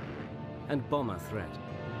capability, and bomber threat.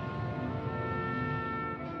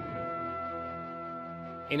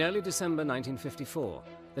 In early December 1954,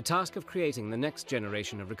 the task of creating the next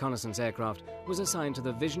generation of reconnaissance aircraft was assigned to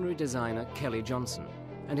the visionary designer Kelly Johnson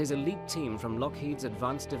and his elite team from Lockheed's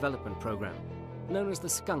Advanced Development Program, known as the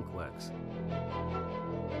Skunk Works.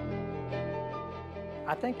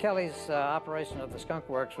 I think Kelly's operation of the Skunk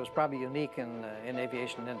Works was probably unique in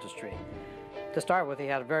aviation industry. To start with, he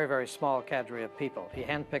had a very, very small cadre of people. He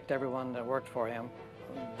handpicked everyone that worked for him.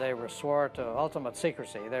 They were swore to ultimate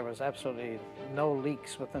secrecy. There was absolutely no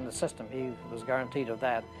leaks within the system. He was guaranteed of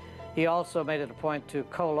that. He also made it a point to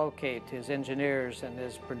co-locate his engineers and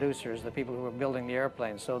his producers, the people who were building the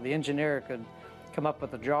airplanes. So the engineer could come up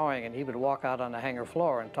with a drawing and he would walk out on the hangar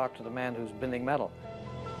floor and talk to the man who's bending metal.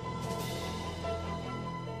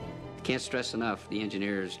 Can't stress enough the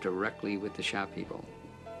engineers directly with the shop people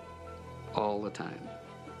all the time.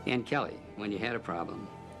 And Kelly, when you had a problem,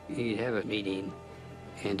 he'd have a meeting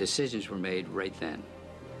and decisions were made right then.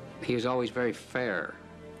 He was always very fair.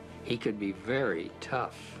 He could be very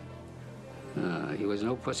tough. He was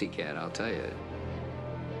no pussycat, I'll tell you.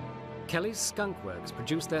 Kelly's Skunk Works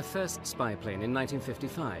produced their first spy plane in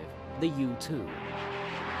 1955, the U-2.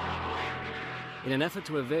 In an effort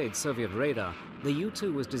to evade Soviet radar, the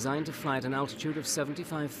U-2 was designed to fly at an altitude of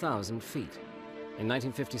 75,000 feet. In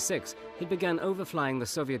 1956, he began overflying the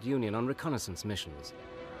Soviet Union on reconnaissance missions.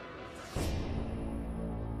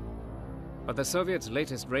 But the Soviets'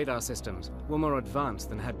 latest radar systems were more advanced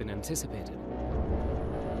than had been anticipated.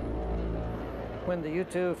 When the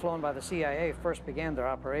U-2 flown by the CIA first began their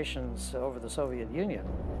operations over the Soviet Union,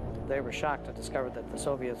 they were shocked to discover that the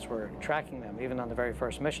Soviets were tracking them, even on the very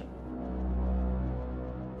first mission.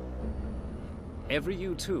 Every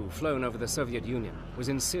U-2 flown over the Soviet Union was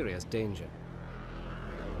in serious danger.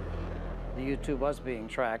 The U-2 was being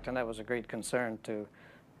tracked, and that was a great concern to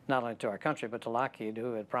not only to our country, but to Lockheed,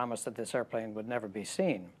 who had promised that this airplane would never be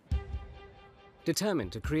seen.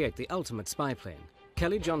 Determined to create the ultimate spy plane,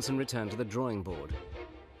 Kelly Johnson returned to the drawing board.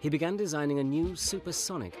 He began designing a new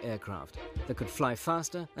supersonic aircraft that could fly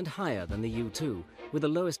faster and higher than the U-2, with the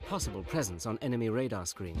lowest possible presence on enemy radar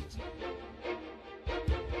screens.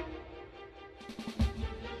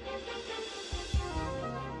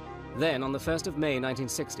 Then, on the 1st of May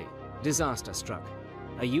 1960, disaster struck.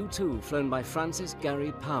 A U-2 flown by Francis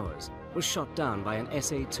Gary Powers was shot down by an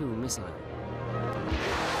SA-2 missile.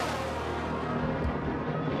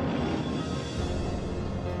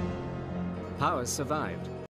 Powers survived,